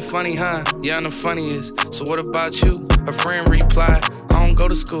 You think you funny, huh? Yeah, I know funny is. So what about you? Her friend replied, I don't go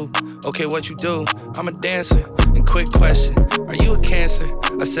to school. Okay, what you do? I'm a dancer. And quick question, are you a Cancer?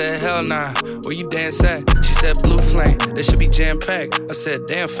 I said, hell nah. Where you dance at? She said, Blue Flame. They should be jam-packed. I said,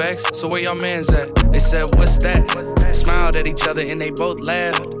 damn facts. So where y'all mans at? They said, what's that? Smiled at each other and they both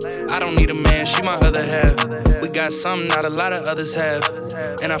laughed. I don't need a man, she my other half. We got something not a lot of others have.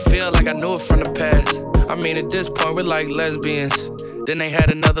 And I feel like I knew it from the past. I mean, at this point, we're like lesbians. Then they had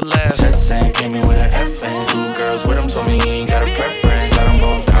another laugh. Just saying, came in with an FN. Two girls with him told me he ain't got a preference. Got them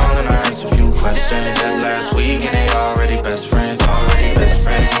both down and I asked a few questions. Met last week and they already best friends. Already best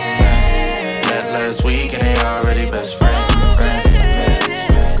friends. Met last week and they already best friends.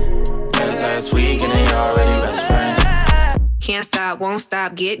 Met last week and they already best friends. Can't stop, won't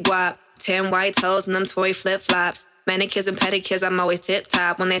stop, get guap. 10 white toes and them Tory flip-flops. Manicures and pedicures, I'm always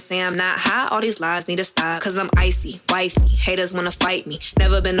tip-top. When they say I'm not hot, all these lies need to stop. Cause I'm icy, wifey, haters wanna fight me.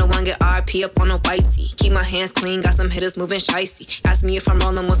 Never been the one get RP up on a whitey. Keep my hands clean, got some hitters moving shicey. Ask me if I'm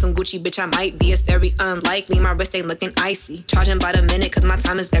rolling with some Gucci, bitch, I might be. It's very unlikely, my wrist ain't looking icy. Charging by the minute, cause my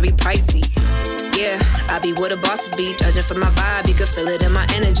time is very pricey. Yeah, I be where the bosses be. Judging from my vibe, you can feel it in my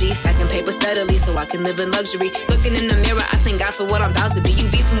energy. Stacking paper steadily so I can live in luxury. Looking in the mirror, I thank God for what I'm about to be. You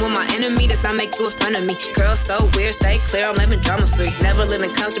beefing with my enemy, does not make you a friend of me. Girl, so weird, stay clear, I'm living drama free. Never living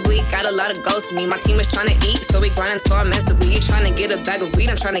comfortably, got a lot of goals to me. My team is trying to eat, so we grinding so immensely. You trying to get a bag of weed,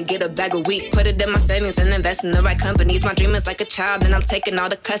 I'm trying to get a bag of wheat. Put it in my savings and invest in the right companies. My dream is like a child, and I'm taking all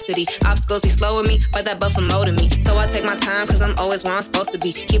the custody. Obstacles be slowing me, but that buffer molding me. So I take my time, cause I'm always where I'm supposed to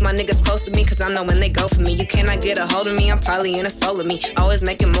be. Keep my niggas close to me, cause I know when they go for me. You cannot get a hold of me, I'm probably in a soul of me. Always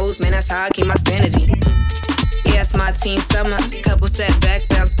making moves, man, that's how I keep my sanity. Yeah, it's my team summer. Couple setbacks,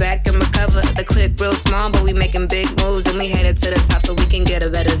 bounce back and recover. The clip real small, but we making big moves. And we headed to the top so we can get a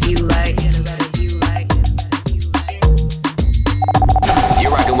better view like.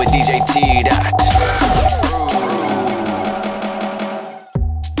 You're rocking with DJ T.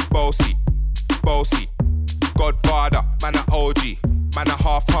 Bossy, bossy, Godfather, man a OG, man a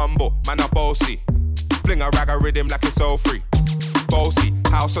half humble, man a bossy. Fling a rag a rhythm like it's all free. Bossy,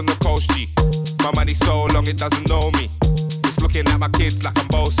 house on the coast G. My money so long it doesn't know me. It's looking at my kids like I'm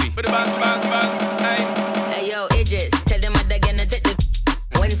bossy. Bang, bang, bang, hey. Hey yo, Idris, tell them what they're gonna take the.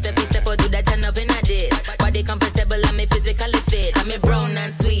 When step out, do that turn up in a dish. Body comfortable, I'm physically fit. I'm brown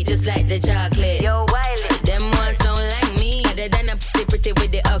and sweet, just like the chocolate. Yo, Wiley, them ones sound like me. Other than a pretty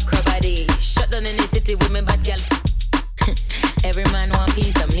with the okra body. Shut down in the city with me bad girl. Every man want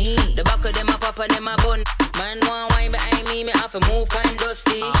piece of me. The back of them a pop and them a bun. Man want wine behind me have to move kind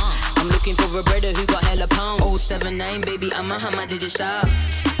dusty. I'm looking for a brother who got hella pounds. 079, baby, I'm a hammer, did you shop?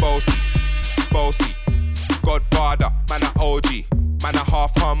 Bossy, bossy, Godfather, man a OG, man a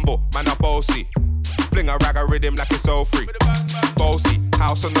half humble, man a bossy. Fling a rag a rhythm like it's all free. Bossy,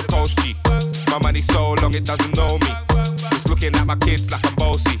 house on the coast G. My money so long it doesn't know me. It's looking at my kids like I'm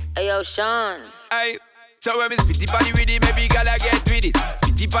bossy. Hey yo, Sean. Hey, so when me spitty body with it, maybe gala get with it.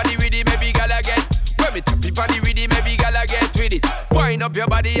 Spitty body with it, maybe gala get. When me tappy body with it, maybe gala get with it. Wind up your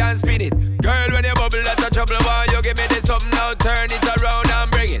body and spin it. Girl, when you bubble, that's a trouble. Why you give me this something now? Turn it around and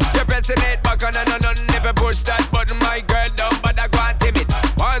bring it. You're pressing it back on and on. If you push that button, my girl, down, but I can't timid.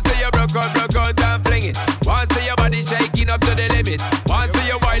 Once you broke out and fling it. Once your body shaking up to the limit. Once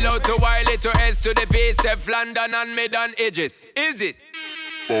you wild out to wild it to S to the base, Steph London and mid on edges. Is it?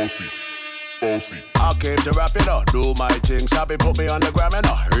 Bossy. Bossy. I came to rap it up, do my thing. Sabi put me on the gram and a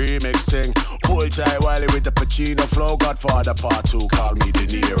remix thing. Pull tight Wiley with the Pacino flow. Godfather part 2, call me De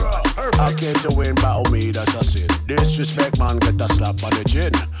Niro. I came to win, battle me, that's a sin. Disrespect, man, get a slap on the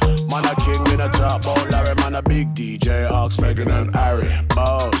chin. Man a king in a top, oh Larry, man a big DJ, Ox, Megan and Harry.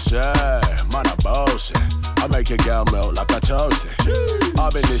 Boss, yeah, man a boss. I make your girl melt like a toasty. I'll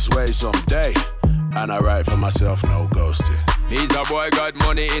be this way someday. And I write for myself, no ghosting. He's a boy, got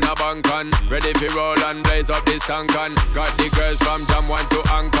money in a bank on. Ready for roll and blaze up this tank on. Got the girls from Jamwan to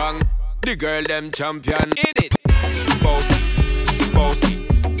Hong Kong. The girl them champion in it. Bossy, bossy,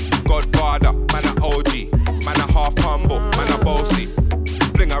 Godfather, man a OG, man a half humble, man a bossy.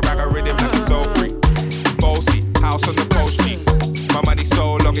 Fling a rag a rhythm like it's all free. Bossy, house on the coast G. My money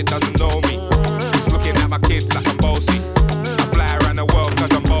so long it doesn't know me. It's looking at my kids like I'm bossy. I fly around the world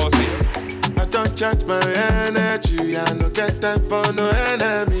cause I'm bossy. I don't charge my energy. I no get time for no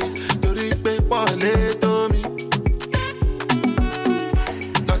enemy. To repay to me.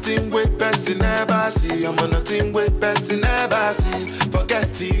 Nothing with person never see. I'm on nothing with person never see.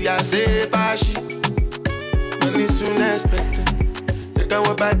 Forget it, I say fashi. Money soon expected. Take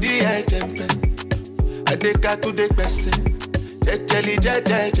our body, I jump. I take her to the person. Jelly, je.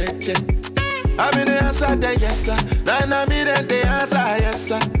 I'm in the answer, then yes sir. Then I'm in the answer, yes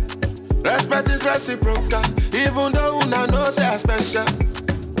sir. Respect is reciprocal, even though una know say I special.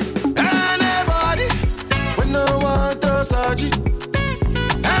 Anybody, we no want to search it.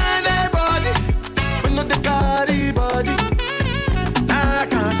 Anybody, we no the carry body. I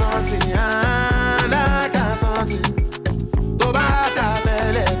can't something, I can't something. Go back a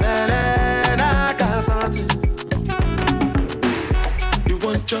fele, I can't something. You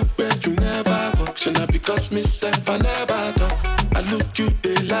want job where you never walk, should not because myself I never talk. I look you,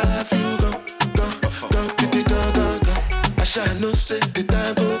 they laugh, you go. I shall no say the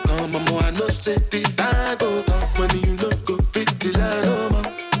time go come, mama, I no say the time go come. When you look go fit the line,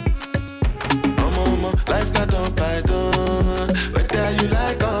 mama, life not on python. Whether you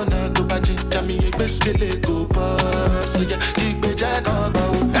like or not, go back to me, you best get it go pass. So yeah, keep me jack on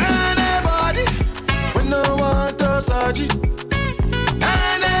bow. Anybody, we no want to search it.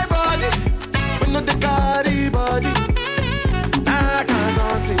 Anybody, we no the carry body. I can't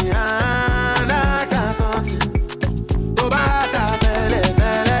something, I can't something. Go back to fele,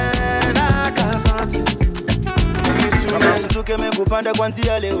 I can't something. Suke me kupanda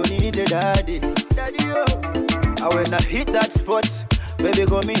kwanzia leo niite daddy. Daddy yo. I when I hit that spot, baby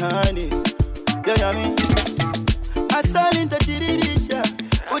call me honey. Yeah, me. Asali nitatirisha,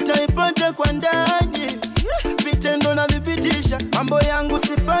 utaipata kwa ndani. Vitendo na vipitisha, mambo yangu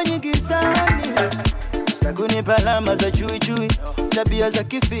sifanyi gizani. Sakuni palama za chui chui, tabia za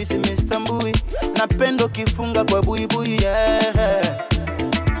kifisi mistambui. Napendo kifunga kwa buibui, yeah.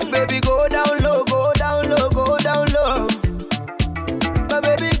 Baby go down low, go down low, go down low. My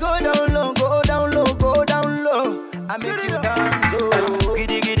baby go down low, go down low, go down low. I make you dance, oh.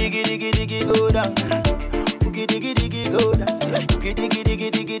 Giddy giddy giddy giddy giddy go down. Giddy giddy giddy go down. Giddy giddy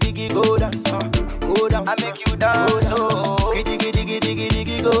giddy giddy giddy go down. Go down. I make you dance, oh. Giddy giddy giddy giddy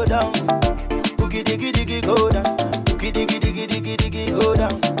giddy go down. Giddy giddy giddy go down. Giddy giddy giddy giddy giddy go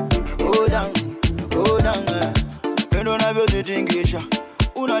down. Go down, go down. Pendo navyozitingisha,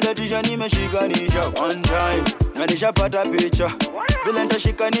 unadatisha nimeshikanisha one time. Na nishapata picha, vile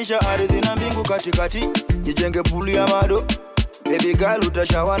nitashikanisha ardhi na mbingu katikati. Nijenge puli ya mado, baby girl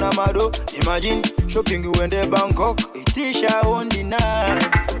utashawa na mado. Imagine shopping uende Bangkok, itisha on the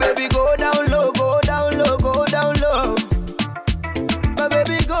night. Baby go down low, go down low, go down low. My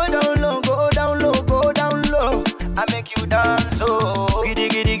baby go down low, go down low, go down low. I make you dance, oh. Giddy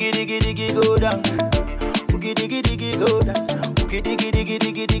giddy giddy giddy giddy go down. Giddy giddy giddy go down. Giddy giddy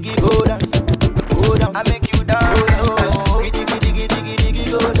giddy giddy giddy go down. Go down. I make you dance, oh. Giddy giddy giddy giddy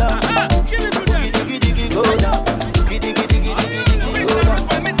giddy go down. Giddy giddy giddy go down. Giddy giddy giddy giddy go down.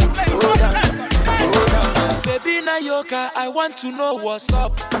 Go down. Go down. Baby Nayoka, I want to know what's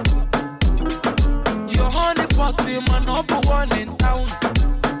up. Your honey pot in my number one in town.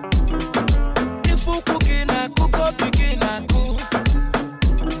 If you cooking, I cook up, begin I cook.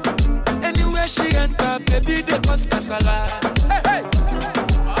 Anywhere she enter, baby, they cause casala. Hey, hey.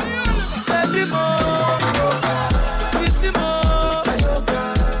 Baby mo, sweetie mo,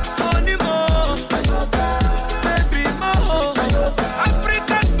 honey mo, baby mo,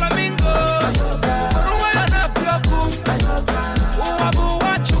 African flamingo, Rwanda bloku, Uwabu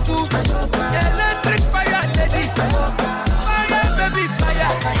wachuku, electric fire lady, fire baby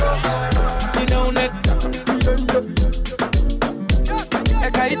fire, you know neck,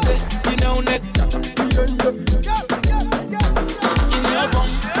 ekaite, you know neck.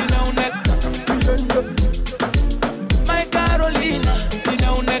 My Carolina, you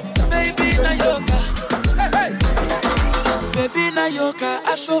know neck, baby Nayoka. Hey, hey. Baby Nayoka,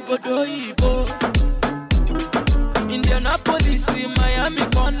 asobodo ibo. Indianapolis, Miami,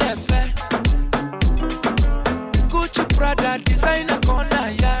 Conefe. Gucci, Prada, designer, corner,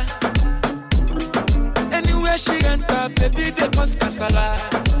 yeah. Anywhere she enter, baby, they cause casala.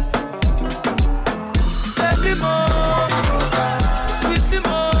 Baby mo, sweetie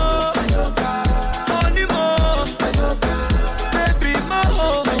mo.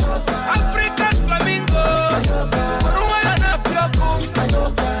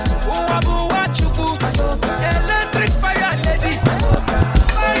 Electric fire lady,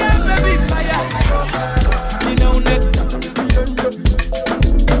 fire baby fire. You know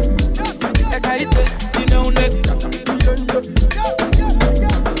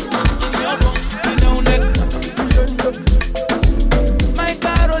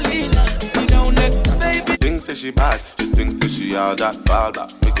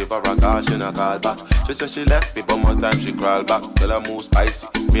give her a call, she not call back. She said she left me, but more time she crawl back. Girl, I move spicy,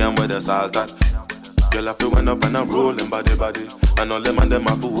 me and where the salt at. Girl, I feel when up and I'm rolling body. And all them and them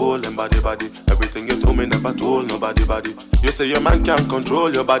have to hold them body. Everything you told me never told nobody body. You say your man can't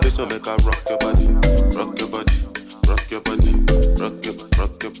control your body, so make her rock your body. Rock your body, rock your body, rock your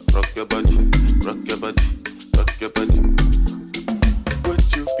body, rock your body, rock your body.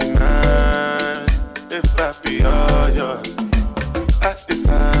 Would you be mine if I be all yours? At the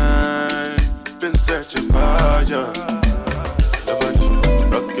time, been searching for you. Your body,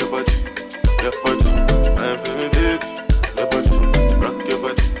 rock your body, your body, I'm feeling it. Your body, rock your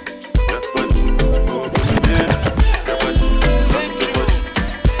body, move with me, your body, rock your body,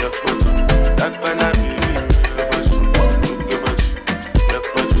 that when I be your body, rock your body,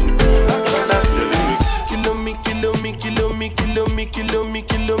 that when I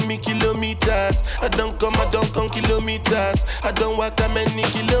kilometers. I don't come kilometers. I don't walk that many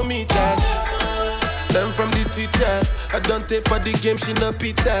kilometers. Learn from the teacher. I don't take for the game, she no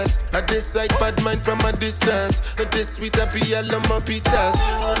pitas. I decide bad mind from a distance. Not this sweet happy, I love my pitas.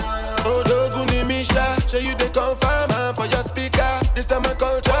 Oh, no, Guni Misha. Show you the confirm for your speaker. This time I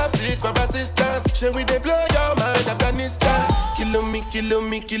call chopsticks for assistance. Show we they blow your mind, Afghanistan. Kilometers.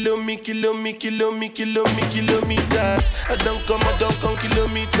 I don't come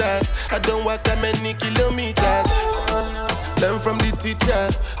kilometers. I don't walk that many kilometers. Learn from the teacher.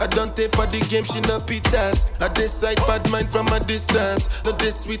 I don't take for the game, she no pitas. I decide bad mind from a distance. Not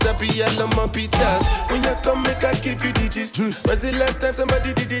this sweet happy, I love my pitas. When you come, make I give you digits. When's the last time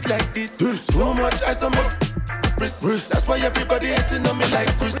somebody did it like this? Too much ice on my wrist. That's why everybody hating on me like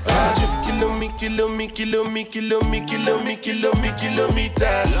Chris. Kilometers.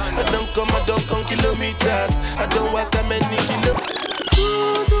 I don't come kilometers. I don't walk that many kilometers.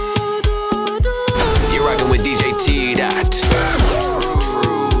 You're rocking with DJ T-Dot.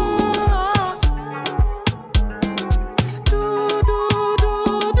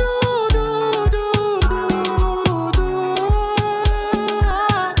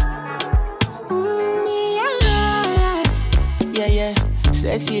 Yeah.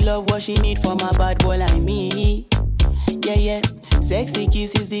 Sexy love, what she need from a bad boy like me. Yeah. Sexy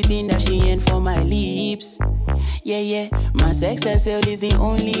kiss is the thing that she ain't for my lips. Yeah. My sex herself is the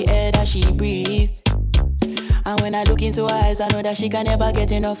only air that she breathes. And when I look into her eyes, I know that she can never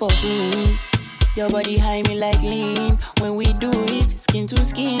get enough of me. Your body high me like lean. When we do it, skin to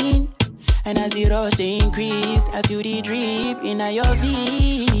skin. And as the rush they increase, I feel the drip in your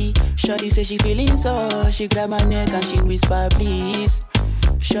V. Shorty say she feeling so. She grab my neck and she whisper please.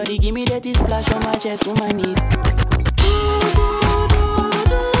 Shorty give me that splash from my chest to my knees.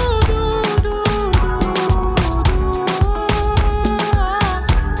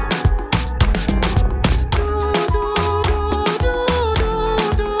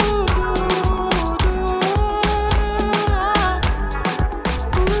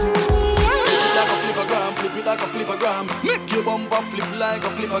 Make your bumper flip like a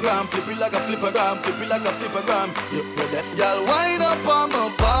flippergram. Flip it like a flippergram. Flip it like a flippergram. You're deaf. Y'all wind up on my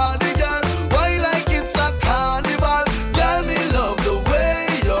body, girl. Why like it's a carnival? Girl, me love the way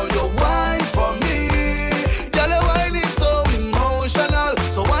you wine for me. Girl, your wine is so emotional.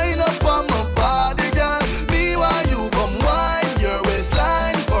 So wind up on my body, girl. Me while you come wine your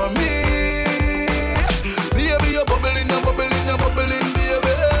waistline for me. Baby, you're bubbling, baby.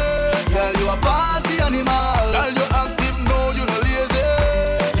 Girl, you a party animal. Girl, you active, no, you no lazy.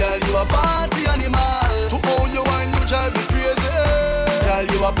 Girl, you a party animal. To own your wine, you drive me crazy. Girl,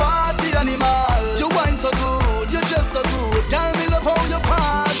 you a party animal. You wine so good, you just so good. Girl, me love how you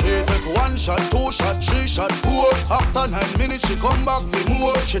party. She take 1 shot, 2 shot, 3 shot, 4. After 9 minutes, she come back for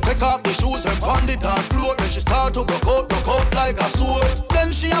more. She take off the shoes and pound the dance floor. Then she start to broke out like a sword.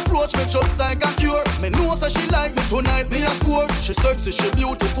 Then she approach me just like a cure. Me know that she like me tonight, me a score. She sexy, she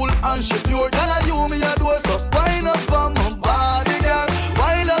beautiful and she pure. Girl, you me adore, so wind up on my body, girl.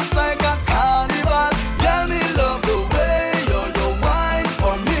 Wind us like a carnival. Girl, me love the way you wine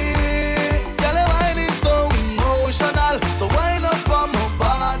for me. Girl, your wine is so emotional. So wind up on my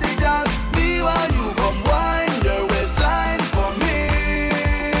body, girl. Me while you come wine your waistline for me.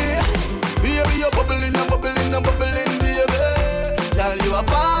 Baby, you're bubbling, baby. Girl, you a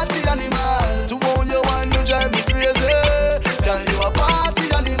party animal. To own your wine, you drive me crazy. Girl, you a party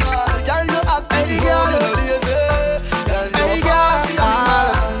animal. Girl, you act like you know you're lazy. Girl, you a party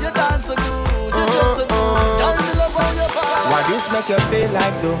animal. You dance so good, you just so good. Girl, you love how you party. Why this make you feel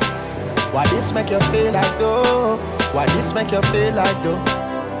like though? Why this make you feel like though? Why this make you feel like though?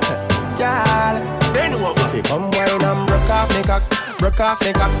 Girl, if you come wine and broke off me cock, broke off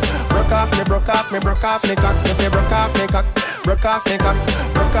me cock, broke off me cock. If you broke off me cock, broke off me cock.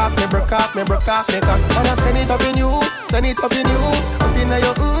 Broke off me, broke off me, broke off me cock. And I send it up in you, send it up in you. Up in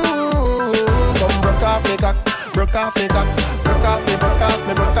your come broke off me cock. Broke off me cock. Broke off me, broke off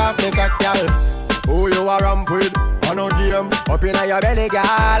me, broke off me cock, girl. Who you a ramp with? On no game. Up in your belly,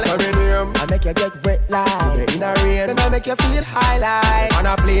 girl. Say me name. I make you get wet like in a rain. Then I make you feel high like on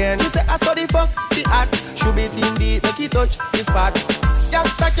a plane. You say I saw the fuck, the act. Should be in deep, make it touch the spot.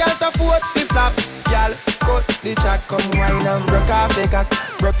 Youngster can't afford the flap. Girl, cut the chat, come wine and broke off me cock.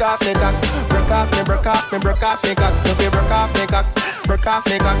 Broke off me cock. Broke off me, broke off me, broke off me cock. Don't be broke off me cock. Broke off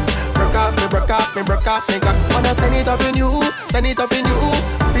me cock. Broke off me, broke off me, broke off me cock. Wanna send it up in you, send it up in you.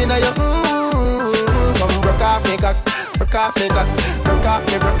 Up in your come broke off me cock. Broke off me cock. Broke off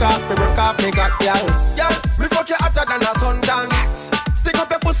me, broke off me, broke off me cock, girl. Girl, me fuck you hotter than a sundown. Stick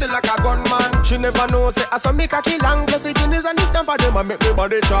up your pussy like a gunman. She never knows it. I saw me cocky long. Plus the guineas and the stamp of them. I make me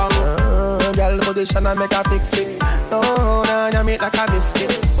body strong. Girl, position and make her fix it. No, you make like a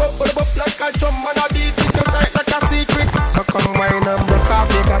biscuit. Bop, bop, bop like a drum and a beat. It you tight like a secret. So come wine and broke off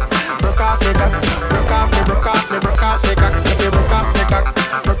me cock. Broke off me cock. Broke off me, broke off me, broke off me cock. If you broke off me cock.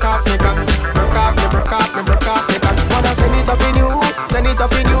 Broke off me cock. Broke off me, broke off me, broke off me cock. Wanna send it up in you. Send it up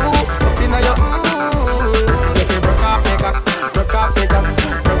in you. Up in your if you broke off me cock. Broke off me cock.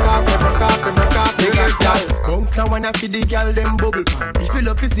 Broke off me, broke off me, broke off me cock. Bounce and wanna feed the girl them bubble pan. If you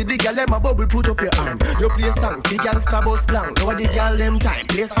love to see the girl them a bubble, put up your hand. You play a song, the girl star bus blank. Now the girl them time,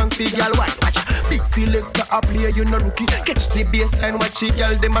 play song, the girl white. Watch a big selector a play, you no rookie. Catch the baseline, watch the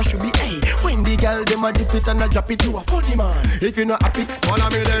girl them a should be. Hey, when the girl them a dip it and a drop it, you a funny man. If you not happy, follow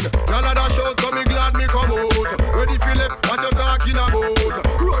me then. Girl a dash out, so me glad me come out. Ready Philip, what you talking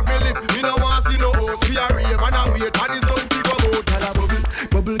about? Road me lit, me no want see no host. We a rave and a wait, and the sun to come out. Girl a bubble,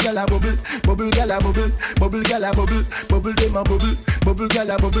 bubble, girl a bubble, bubble, girl a bubble, bubble, girl a bubble, bubble them a bubble, bubble,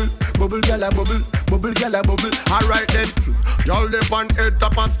 girl a bubble, bubble, girl a bubble, bubble, girl a bubble. Alright then, y'all them on head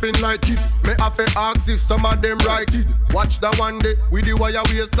top a spin like it. Me have to ask if some of them right it. Watch that one day with the wire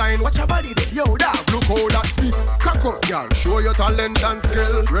waistline. Watch your body there, yo dog. Look how that beat. Cock up, y'all. Show your talent and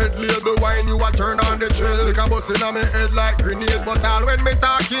skill. Red label wine, you a turn on the drill. Like a bus in on me head like grenade. But all when me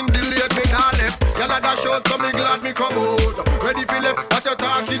talking, delayed me not left. Y'all a dash out, so me glad me come out. Ready Philip, what you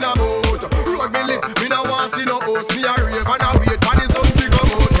talking about? Road me lit, me no want see no host. Me a rave and a wait, and the sun to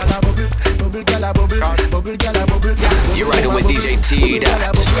come out. Y'all a bubble, bubble, y'all a bubble, bubble, y'all a bubble. You're rocking with DJ T. Dot.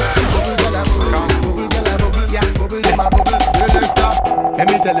 Let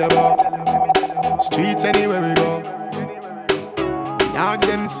me tell you about streets anywhere we go. Dog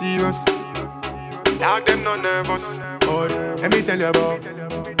them serious, dog them not nervous. Boy, let me tell you about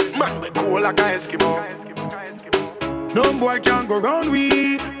man we cool like a Eskimo. No boy can go round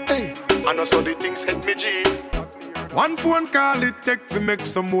we. Hey, I know so the things hit me G. One phone call it take to make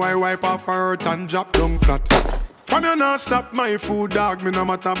some boy wipe off her hurt and drop down flat. From you not stop my food, dog. Me no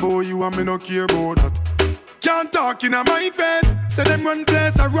matter about you and me no care about that. Can't talk in my face. Say them run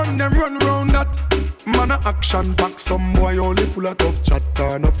place, I run them run round that. Man a action back, some boy only full of tough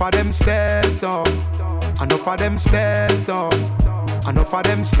chatter. Enough of them stairs up, enough of them stairs up, enough of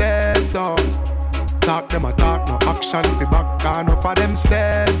them stairs up. Talk them a talk, no action fi back. Enough of them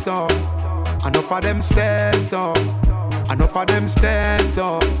stairs up, enough of them stairs up, enough of them stairs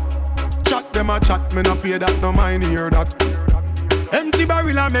up. Chat them a chat, me no pay that, no mind hear that. Empty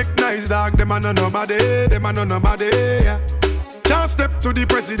barrel a make nice dog, them a no nobody, them a no nobody. Yeah. Can't step to the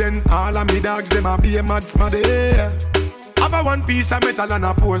president, all of me dogs, them a be a mad smaddy. Yeah. Have a one piece of metal and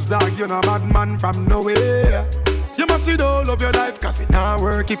a post dog, you no bad man from nowhere. You must see the whole of your life, cause it not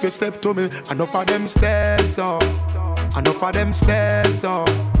work if you step to me. Enough of them stairs up, enough of them stairs up,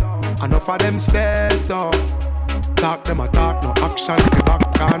 enough of them stairs up. Talk them a talk, no action if you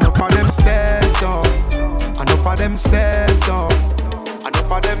back. Enough of them stairs up, enough of them stairs up,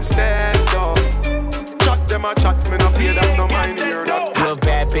 enough of them stairs up. Chat them a chat, me no pay that, no mind hear that. Little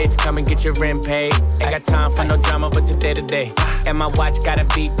bad bitch, come and get your rent paid. Ain't got time for no drama, but today to day. And my watch gotta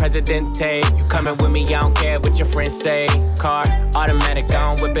beat Presidente. You coming with me, I don't care what your friends say. Car, automatic,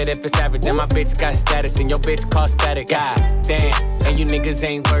 I don't whip it if it's average. And my bitch got status, and your bitch cost static. God damn, and you niggas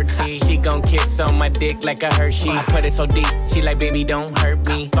ain't worthy. She gon' kiss on my dick like a Hershey. I put it so deep, she like, baby, don't hurt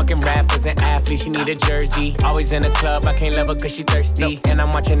me. Fucking rappers and athletes, she need a jersey. Always in the club, I can't love her cause she thirsty. And I'm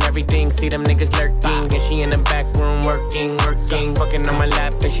watching everything, see them niggas lurking. And she in the back room working. Fucking on my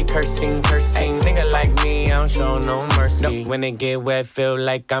lap and she cursing. Nigga like me, I don't show no mercy. Nope. When it get wet, feel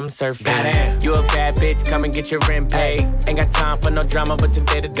like I'm surfing. Goddamn. You a bad bitch, come and get your rent paid. Ain't got time for no drama, but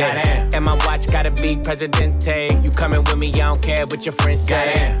today to day. And my watch gotta be Presidente. You coming with me, I don't care what your friends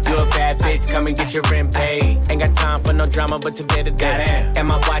say. You a bad bitch, come and get your rent paid. Ain't got time for no drama, but today to day. And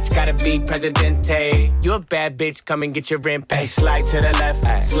my watch gotta be Presidente. You a bad bitch, come and get your rent paid. Slide to the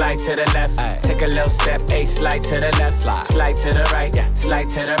left, slide to the left. Take a little step, slide to the left, slide to the right, slide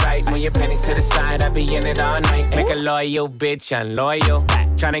to the right. Move your pennies to the side, I be in it all night. Make a loyal bitch, unloyal.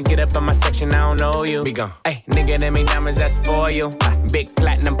 Tryna get up on my section, I don't know you. Be gone. Ay, nigga, them ain't diamonds, that's for you. Big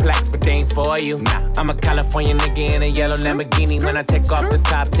platinum plaques, but they ain't for you. Nah, I'm a California nigga in a yellow Lamborghini. When I take off the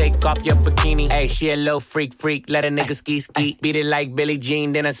top, take off your bikini. Ay, she a little freak, let a nigga ski. Beat it like Billie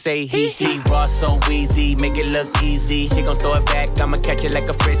Jean, then I say he. Raw so easy, make it look easy. She gon' throw it back, I'ma catch it like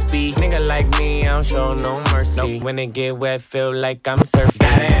a frisbee. Nigga like me, I don't show no mercy. Nope. When it get wet, feel like I'm surfing.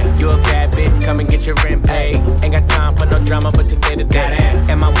 Goddamn. You a bad bitch, come and get your rent paid. Ain't got time for no drama, but today to day.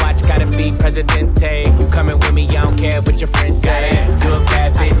 And my watch gotta be Presidente. You coming with me, I don't care what your friends say. You a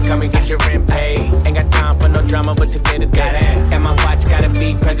bad bitch, come and get your rent paid. Ain't got time for no drama, but today to day. And my watch gotta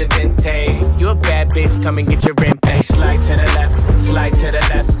be Presidente. You a bad bitch, come and get your rent paid. Slide to the left, slide to the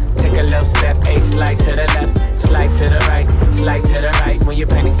left. Take a little step, slide to the left, slide to the right, slide to the right. When your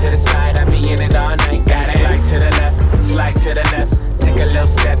pennies to the side, I be in it all night. Slide to the left, slide to the left. Take a little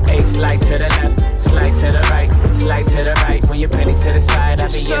step, slide to the left, slide to the right, slide to the right. When your pennies to the side, I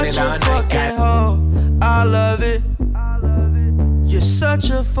be in it all night. Hoe, I love it. You're such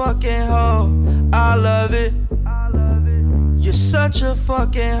a fucking hoe, I love it. You're such a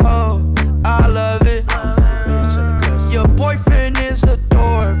fucking hoe, I love it. Your boyfriend is a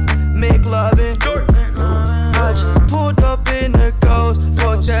dork, make loving. I just pulled up in the Ghost,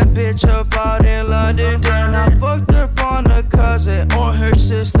 fucked that bitch up out in London. Then I fucked up on a cousin or her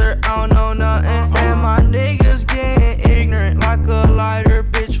sister, I don't know nothing. And my niggas getting ignorant like a lighter,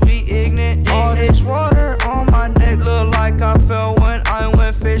 bitch, we ignorant. All this water on my neck look like I fell when I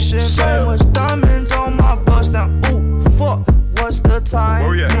went fishing. So much diamonds on my bust now, ooh, fuck, what's the time?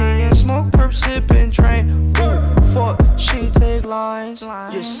 Me and smoke, perp, sippin', drain, ooh, fuck, she take lines.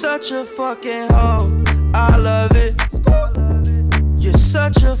 You're such a fucking hoe, I love it. You're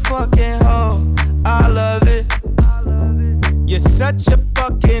such a fucking hoe, I love it. You're such a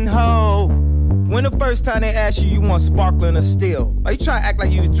fucking hoe. When the first time they asked you want sparkling or still? Are you trying to act like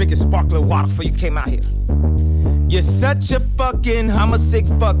you was drinking sparkling water before you came out here? You're such a fucking, I'm a sick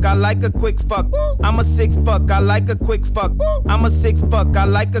fuck, I like a quick fuck. I'm a sick fuck, I like a quick fuck. I'm a sick fuck, I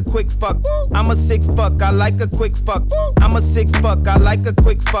like a quick fuck. I'm a sick fuck, I like a quick fuck. I'm a sick fuck, I like a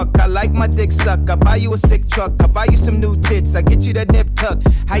quick fuck. I like my dick suck, I buy you a sick truck. I buy you some new tits, I get you that nip tuck.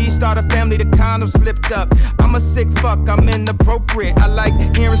 How you start a family, the condom slipped up. I'm a sick fuck, I'm inappropriate. I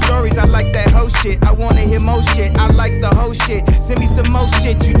like hearing stories, I like that hoe shit. I wanna hear more shit, I like the whole shit. Send me some more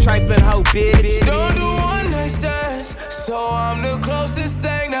shit, you trifling hoe, bitch. Don't do one night stands, so I'm the closest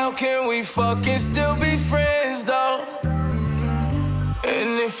thing. Now can we fucking still be friends though?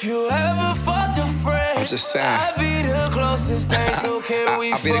 And if you ever fucked a friend, I'm just saying, I'd be the closest thing. So can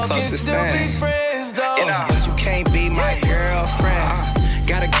we fucking still be friends though? You know, but you can't be my girlfriend.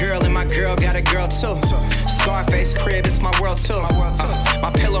 Got a girl and my girl got a girl too. Scarface crib, it's my world too. My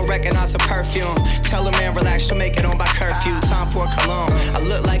pillow recognize a perfume. Tell a man relax, she'll make it on by curfew. Time for cologne, I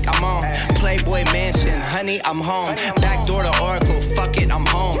look like I'm on Playboy Mansion, honey, I'm home. Back door to Oracle, fuck it, I'm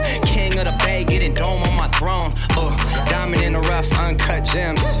home. King of the Bay, getting dome on my throne. Diamond in the rough, uncut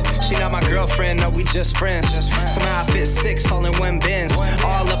gems. She not my girlfriend, no, we just friends. Somehow I fit 6 all in one Benz.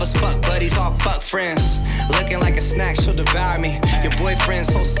 All of us fuck buddies, all fuck friends. Looking like a snack, she'll devour me. Your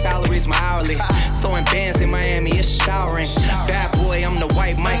boyfriend's whole salary's my hourly. Throwing bands in Miami, it's showering. Bad boy, I'm the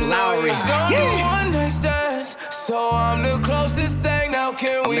white Mike Lowry. One night stands, so I'm the closest thing. Now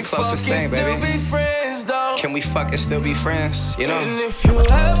can we fucking still be friends though? Can we fucking still be friends, you know? And if you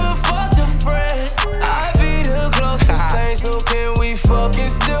ever fucked a friend, I'd be the closest thing. So can we fucking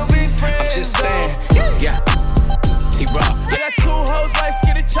still be friends? I'm just saying, yeah. T-Rock. I got 2 hoes like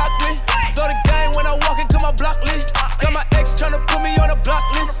skinny chocolate. Throw the game when I walk into my block list. Got my ex tryna put me on a block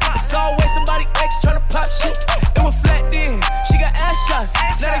list. It's always somebody ex tryna pop shit. It was flat then, she got ass shots.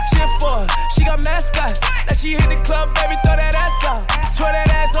 Now they cheer for her, she got mascots. Now she hit the club, baby, throw that ass out. Swear that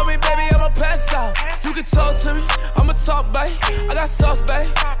ass on me, baby, I'ma pass out. You can talk to me, I'ma talk, babe. I got sauce, babe,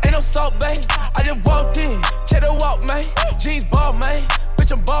 ain't no salt, babe. I just walked in, check the walk, man. Jeans ball, man,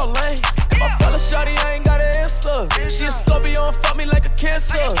 bitch, I'm ballin'. If I fell a shawty, I ain't got an answer. She a Scorpio and fuck me like a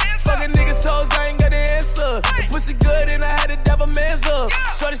cancer. Fucking niggas hoes, I ain't got an answer. The pussy good and I had to dab a man's up.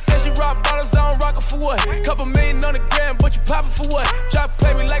 Shorty said she rock bottles, I don't rock it for what? Couple million on the gram, but you poppin' for what? Drop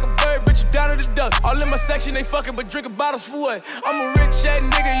play me like a bird, bitch, you down to the duck. All in my section, they fucking, but drinking bottles for what? I'm a rich ass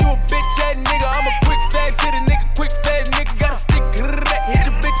nigga, you a bitch ass nigga. I'm a quick fast hit a nigga, quick fast nigga. Got a stick, hit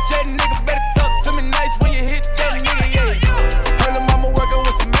your bitch ass nigga. Better talk to me nice when you hit that nigga, yeah. Her lil' mama working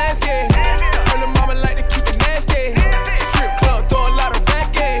with some ass, yeah. Her lil' mama like to keep it nasty. Strip club, throw a lot of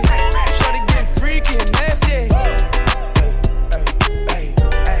racket. Shorty get freaky and nasty.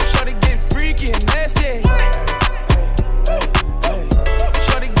 Shorty get freaky and nasty.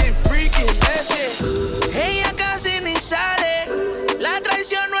 Shorty get freaky and nasty. Ella casi ni sale, la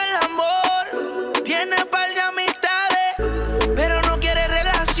traicionó el amor. Tiene par de amistades, pero no quiere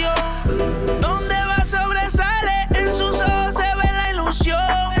relación. Donde va sobresale, en sus ojos se ve la ilusión.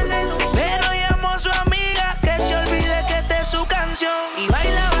 Pero llamó a su amiga que se olvide que esta es su canción. Y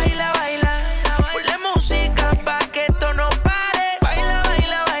baila, baila, baila, ponle música pa' que esto no pare. Baila,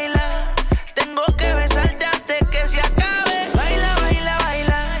 baila, baila, tengo que besarte antes que se acabe. Baila, baila,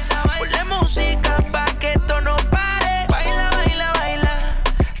 baila, ponle música pa' que esto no pare. Baila, baila, baila,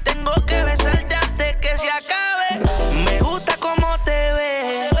 tengo que besarte antes que se acabe. Me gusta cómo te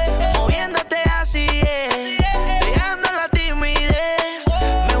ves, moviéndote así es, dejando la timidez.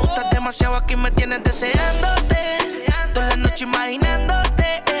 Me gustas demasiado, aquí me tienes deseándote, toda la noche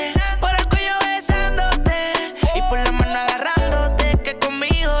imaginándote, por el cuello besándote y por la mano agarrándote. Que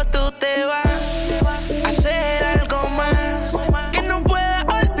conmigo tú te vas a hacer algo más que no puedas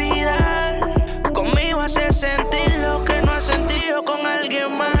olvidar. Conmigo haces sentir lo que no has sentido con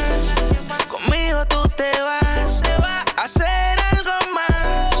alguien más. Conmigo tú te vas a hacer algo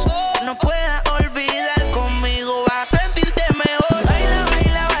más, no puedas olvidar. Conmigo vas a sentirte mejor. Baila,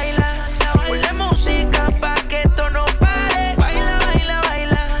 baila, baila, ponle música pa' que esto no pare. Baila, baila,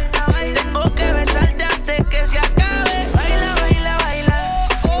 baila, tengo que besarte antes que se acabe. Baila, baila, baila,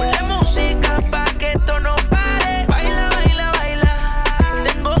 ponle música pa' que esto no pare. Baila, baila, baila,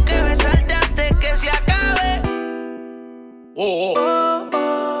 tengo que besarte antes que se acabe. Oh, oh.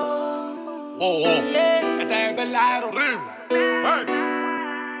 Oh, oh. Yeah. Este es verdadero ritmo. Hey.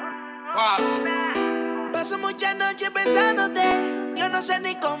 Paso muchas noches pensándote. Yo no sé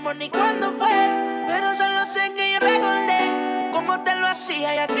ni cómo ni cuándo fue, pero solo sé que yo recordé cómo te lo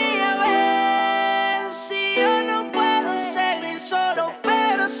hacía y aquella vez. Si yo no puedo seguir solo,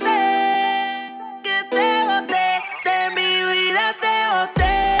 pero sé que te boté, de mi vida te boté.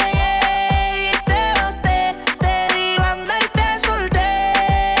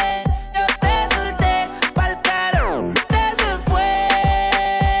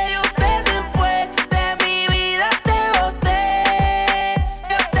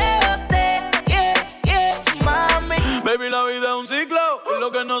 Baby, la vida es un ciclo y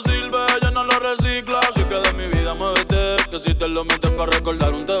lo que no sirve ella no lo recicla. Así que de mi vida muévete, que si te lo metes para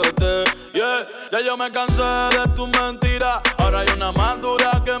recordar un TBT. Yeah, ya yo me cansé de tus mentiras. Ahora hay una más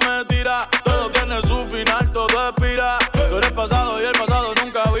dura que me tira. Todo tiene su final, todo expira. Tú eres pasado y el pasado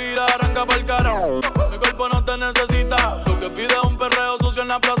nunca vira. Arranca pa'l carajo, mi cuerpo no te necesita. Lo que pide es un perreo sucio en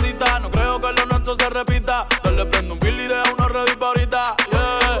la placita. No creo que lo nuestro se repita. Dale, prendo un bill y deja uno ready pa' ahorita.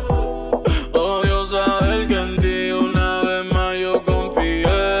 Yeah. Odio saber que en ti una vez más yo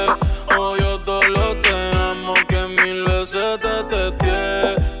confié. Odio todo lo te amo que mil veces te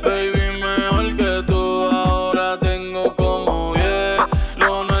testé. Baby, mejor que tú ahora tengo como 10.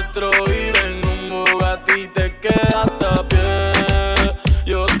 Lo nuestro ir en un Bugatti te queda hasta pie.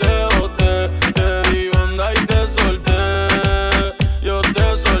 Yo te boté, te di banda y te solté. Yo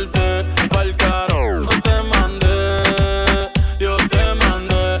te solté pa'l caro, no te mandé. Yo te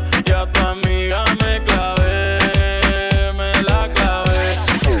mandé y a tu amiga me clavé, me la clavé.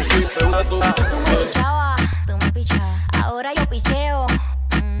 Tú me pichabas, ahora yo picheo.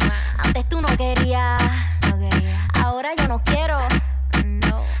 Antes tú no querías, ahora yo no quiero.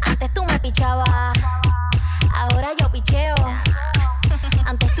 Antes tú me pichabas, ahora yo picheo.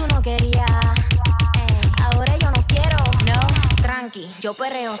 Antes tú no querías, ahora yo no quiero. No, tranqui, yo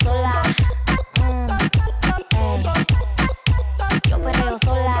perreo sola. Yo perreo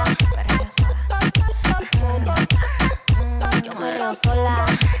sola. Yo perreo sola.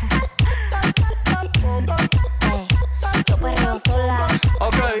 Yo perreo sola.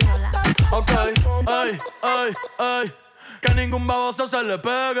 Ok, ey. Que ningún baboso se le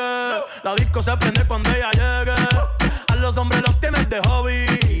pegue. La disco se prende cuando ella llegue. A los hombres los tienes de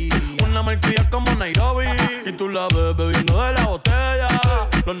hobby. Una malcria como Nairobi. Y tú la ves bebiendo de la botella.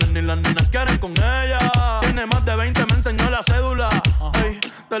 Los nenes y las nenas quieren con ella. Tiene más de 20, me enseñó la cédula. Ey,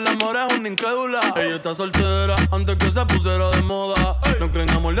 del amor es una incrédula. Ella está soltera antes que se pusiera de moda. No creen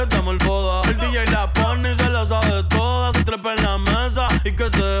amor, le damos el foda. El DJ la pone y se la sabe toda. Se trepa en la mesa y que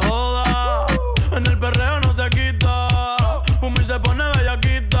se joda. En el perreo no se quita. Fuma y se pone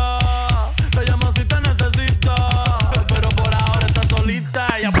bellaquita. Te llama si te necesita. Pero por ahora está solita.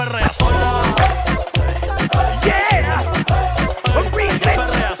 Ella perrea sola. Yeah! A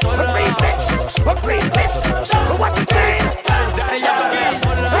remix! A remix! What you saying? Ella perrea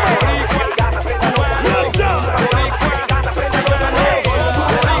sola.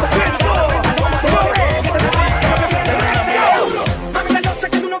 Mami, yo sé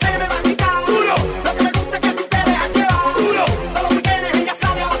que tú no te me vas a quitar. Duro. Lo que me gusta es que tú te dejas llevar. Duro. Todos los weekends ella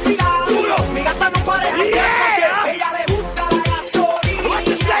sale a vacilar. Duro. Mi gata no para de janguear porque ella le gusta la gasolina. What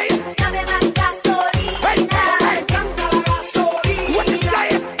you saying? Dame más gasolina. Hey, le encanta la gasolina. What you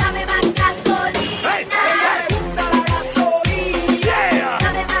saying? Dame más gasolina. Hey, ella le gusta la gasolina. Yeah.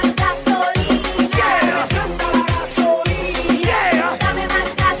 Dame más gasolina. Yeah. Le encanta la gasolina. Yeah. Dame más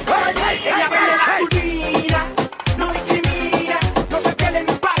gasolina. Ella vende la turbina, no discrimina, no se pierde en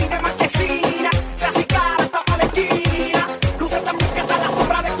un país de marquesina. Se acicala hasta Palestina, luce tan bien que hasta la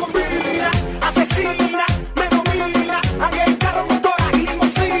sombra le combina. Asesina, me domina, anda en carro, motora y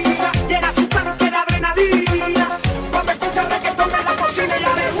limusina. Llena su tanque de adrenalina. Cuando escucha el reggaetón en la cocina,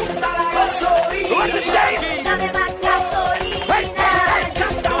 ella le gusta la gasolina. What you saying? Dame más gasolina. Hey, le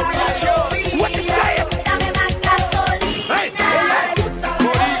encanta la gasolina. What you saying? Dame más gasolina. Hey, ella le gusta la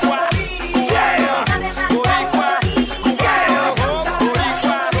gasolina. Yeah. Dame más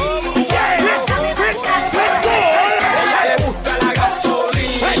gasolina. Ella le gusta la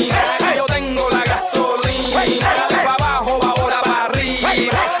gasolina. Yo tengo la gasolina. Dale pa' abajo, va ahora para arriba.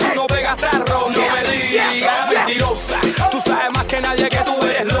 No pegas tarro, no me digas. Mentirosa, tú sabes más que nadie que tú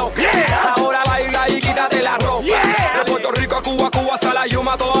eres loca. Ahora baila y quítate la ropa. De Puerto Rico a Cuba, Cuba hasta la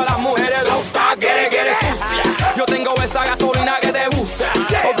Yuma, todas las mujeres don't stop, quiere sucia. Yo tengo esa gasolina que te gusta.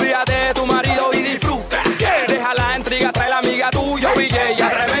 Olvídate de tu marido y disfruta. Deja la intriga, trae la amiga tuya y ella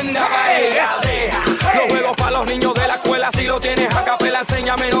tremenda paella. Deja los juegos para los niños de la escuela. Si lo tienes a capela,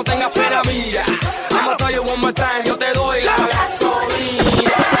 enséñame, no tengas pena, mira. I'ma tell you one more time, yo te doy la gasolina.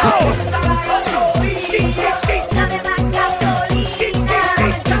 Dame más gasolina.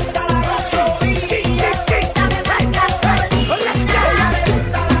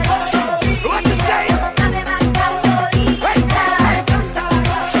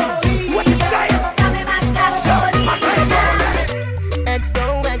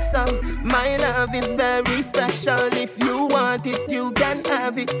 XOXO, my love is very special. If you want it, you can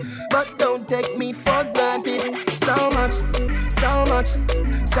have it. But don't take me for granted.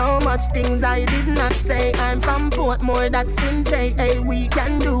 So much things I did not say. I'm from Portmore, that's in J.A. We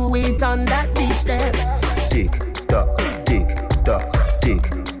can do it on that beach there. Tick tock, tick tock, tick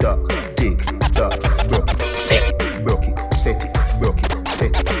tock, tick tock. Broke it, set it, broke it, set it, broke it,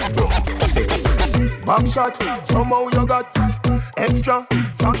 set it, broke it, set it. Back shot, somehow you got extra.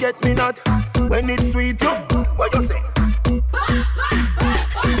 Forget me not when it's sweet. You, what you say?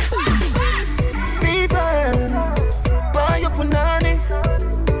 Fever, buy your punani.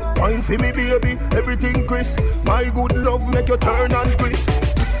 Wine for me, baby, everything crisp. My good love make you turn and crisp.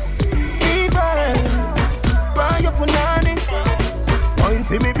 Fever, buy your punani. Wine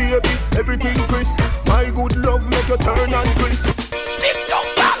for me, baby, everything crisp. My good love make you turn and crisp. Tick tock,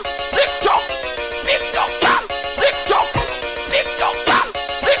 bang, tick tock, tick tock, bang, tick tock, tick tock, bang,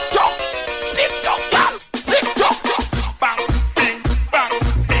 tick tock, tick tock, bang, tick tock, bang, ding, bang,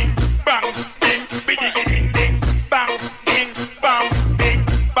 ding, bang, ding, biddy ding ding, bang, ding, bang, ding,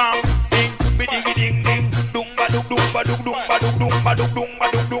 bang, ding, biddy ding ding, dum ba dum ba dum ba dum ba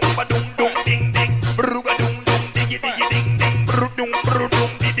dum ba dum dum ding ding, bruga dum diggy diggy ding ding, dum ding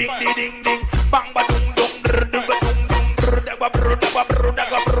ding ding ding, bang ba dum dum ba dum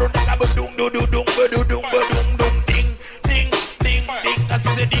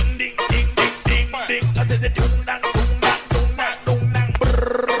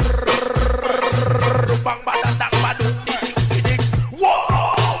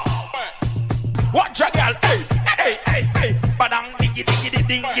Watch a girl, hey, hey, hey, hey, badang diggy diggy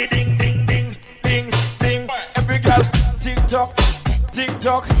ding ding ding ding ding ding. Every girl, tick tock, tick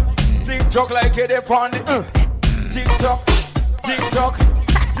tock, tick tock like it on the tick tock, tick tock,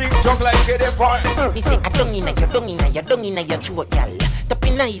 tick tock like it on the. Me say I don't inna your throat, y'all.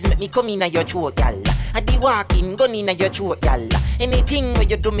 Tapping eyes make me come inna your throat, y'all. I di walking, gun inna your throat, y'all. Anything where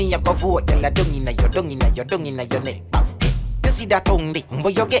you do me, I go vote, y'all. Dung inna your neck. You see that tongue lick,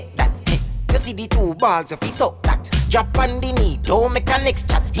 where you get that? You see the two balls, if you suck that. Drop on the knee, don't make a next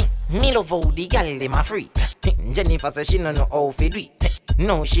chat. Me love how the gal dem a freak. Jennifer say she no know how to do it.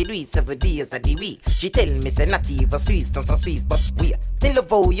 No, she do it 7 days of the week. She tell me say not even Swiss, don't so Swiss, but we. Me love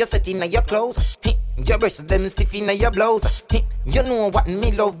how you set in your clothes. Your breasts them stiff in your blouse. You know what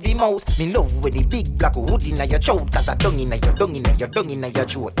me love the most. Me love with the big black hood in your throat. Cause I dung in your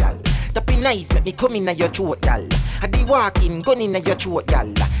throat, y'all. Tappy nice, make me come in your throat, y'all. I be walking, gun in your throat,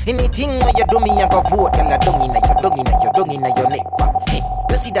 y'all. Anything where you do me, I go vote, y'all. Dung in your neck.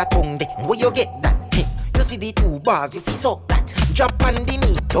 You see that tongue there, where you get that? You see the 2 bars, you feel so that. Drop on the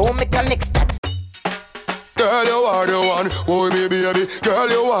knee, don't make a next step. Girl, you are the one, oh me baby. Girl,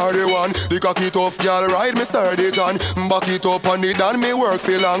 you are the one. The cocky tough girl, ride me sturdy John. Back it up on it and me work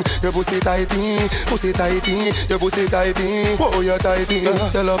for long. Your pussy tighty, your pussy tighty. Oh, you tighty,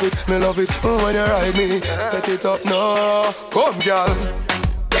 you love it, me love it. When you ride me, set it up now. Come, girl.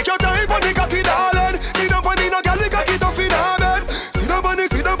 Take your time on the cocky, darling. Sit down on the no girl, the cocky tough in her bed. Sit down on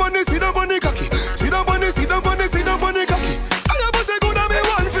the cocky. Sit down on the cocky. I your pussy good and me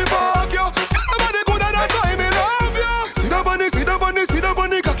want fi fuck you. Your body good and that's why me love you. Sit down on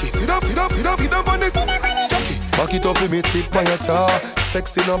the cocky. Sit down on the cocky. Back it up with me tip on your tar.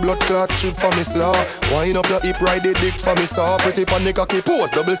 Sexy no blood clot strip for me slaw. Wind up your hip, ride the dick for me saw. Pretty pon the cocky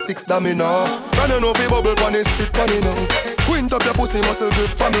pose, 6 that me now. Can you know fi bubble pon the sit pon it now. Quint up your pussy muscle grip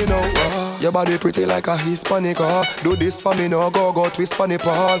for me now. Your body pretty like a Hispanic. Do this for me now, go twist pon the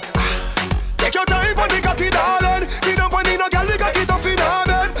pole. Take your time pon the cocky, darling. Sit down pon the no girl, the cocky tough in her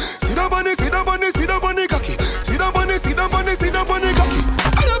bed. Sit down pon the cocky. Sit down pon the cocky.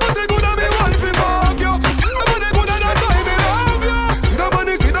 I your pussy good and me want fi fuck you. Your body good and that's why me love you.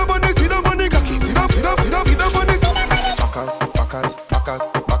 Sit down pon the cocky. Sit down pon the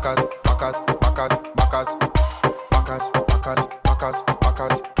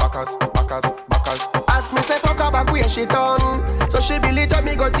backers. As me say fuck her back where she done. So she believe that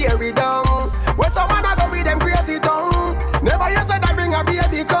me go tear it down. Where someone a go with them crazy tongue. Never you said I bring a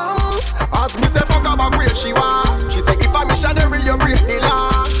baby come. As me say fuck her back where she want. She say if I'm missionary you break the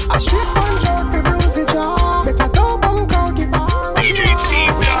law. A straight punch out for bruisey jaw. Better go bunk out give her. DJ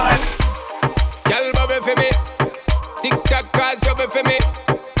T-Dot. Girl bubble for me. Tic-tac cause trouble for me.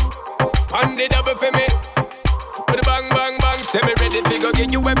 On the double for me. With a bang bang bang. Say me ready to go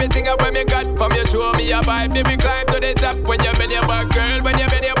get you everything I want me got. From you show me a vibe. Baby climb to the top. When you bend your back girl. When you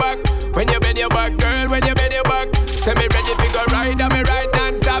bend your back. When you bend your back girl. When you bend your back. Say me ready to go ride. And me ride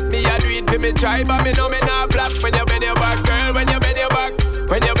non-stop. Me I do it for me try. But me know me not flop. When you bend your back girl. When you bend your back.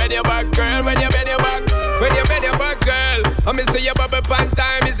 When you bend your back girl. When you bend your back. When you bend your back girl. I me see your bubble pan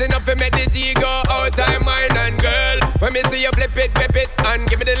time. Is enough to make the G go out time mine and girl. When me see you flip it, and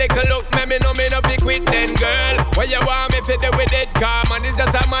give me the little look, me know me no be quit then, girl. What you want me fit with it, car man, it's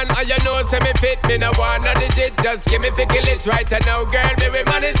just a man, and you know say me fit, me no want no digit, just give me fi kill it right and now, girl, me we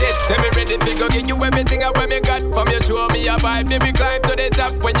manage it. Say me ready to go get you everything I want me got, from you show me a vibe, me we climb to the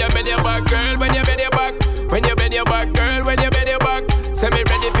top, when you bend your back, girl, when you bend your back, when you bend your back, girl, when you bend your back. Say me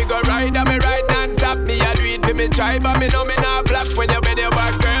ready to go ride, and me ride non-stop, me I do it for me try, but me know me not flop, when you bend your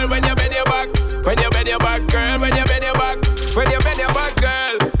back, girl, when you bend your back, when you bend your back, girl, when you bend your back. When you bend your back,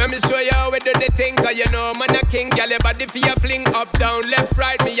 girl, let me show you how we do the thing. Cause you know man a king, girl, your body for your fling. Up, down, left,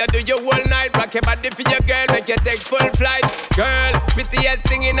 right, me you do your whole night. Rock your body for your girl, make you take full flight. Girl, prettiest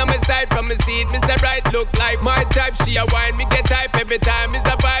thing in on my side. From my seat, Mr. Right, look like my type. She a wine, me get hype every time it's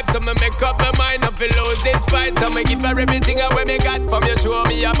a vibe. So me make up my mind, I feel lose this fight. So me give her everything I when me got. From you show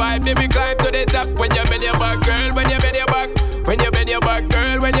me a vibe, baby climb to the top. When you bend your back, girl, when you bend your back. When you bend your back,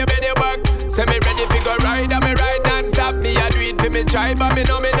 girl, when you bend your back. Say me ready to go ride, and me ride non-stop. Me I do it for me try, but me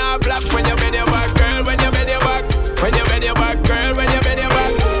know me not flop. When you bend your back, girl, when you bend your back. When you bend your back, girl, when you bend your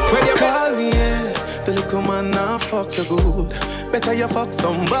back. When you call me, yeah. The little man now fuck you good. Better you fuck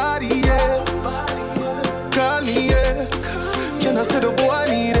somebody else. Call me, yeah. Can I say the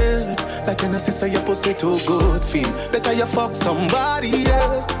boy need it? Like can I say your pussy too good feel? Better you fuck somebody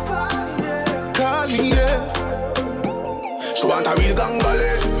else. Call me, yeah. She want a real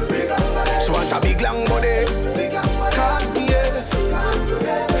gangale.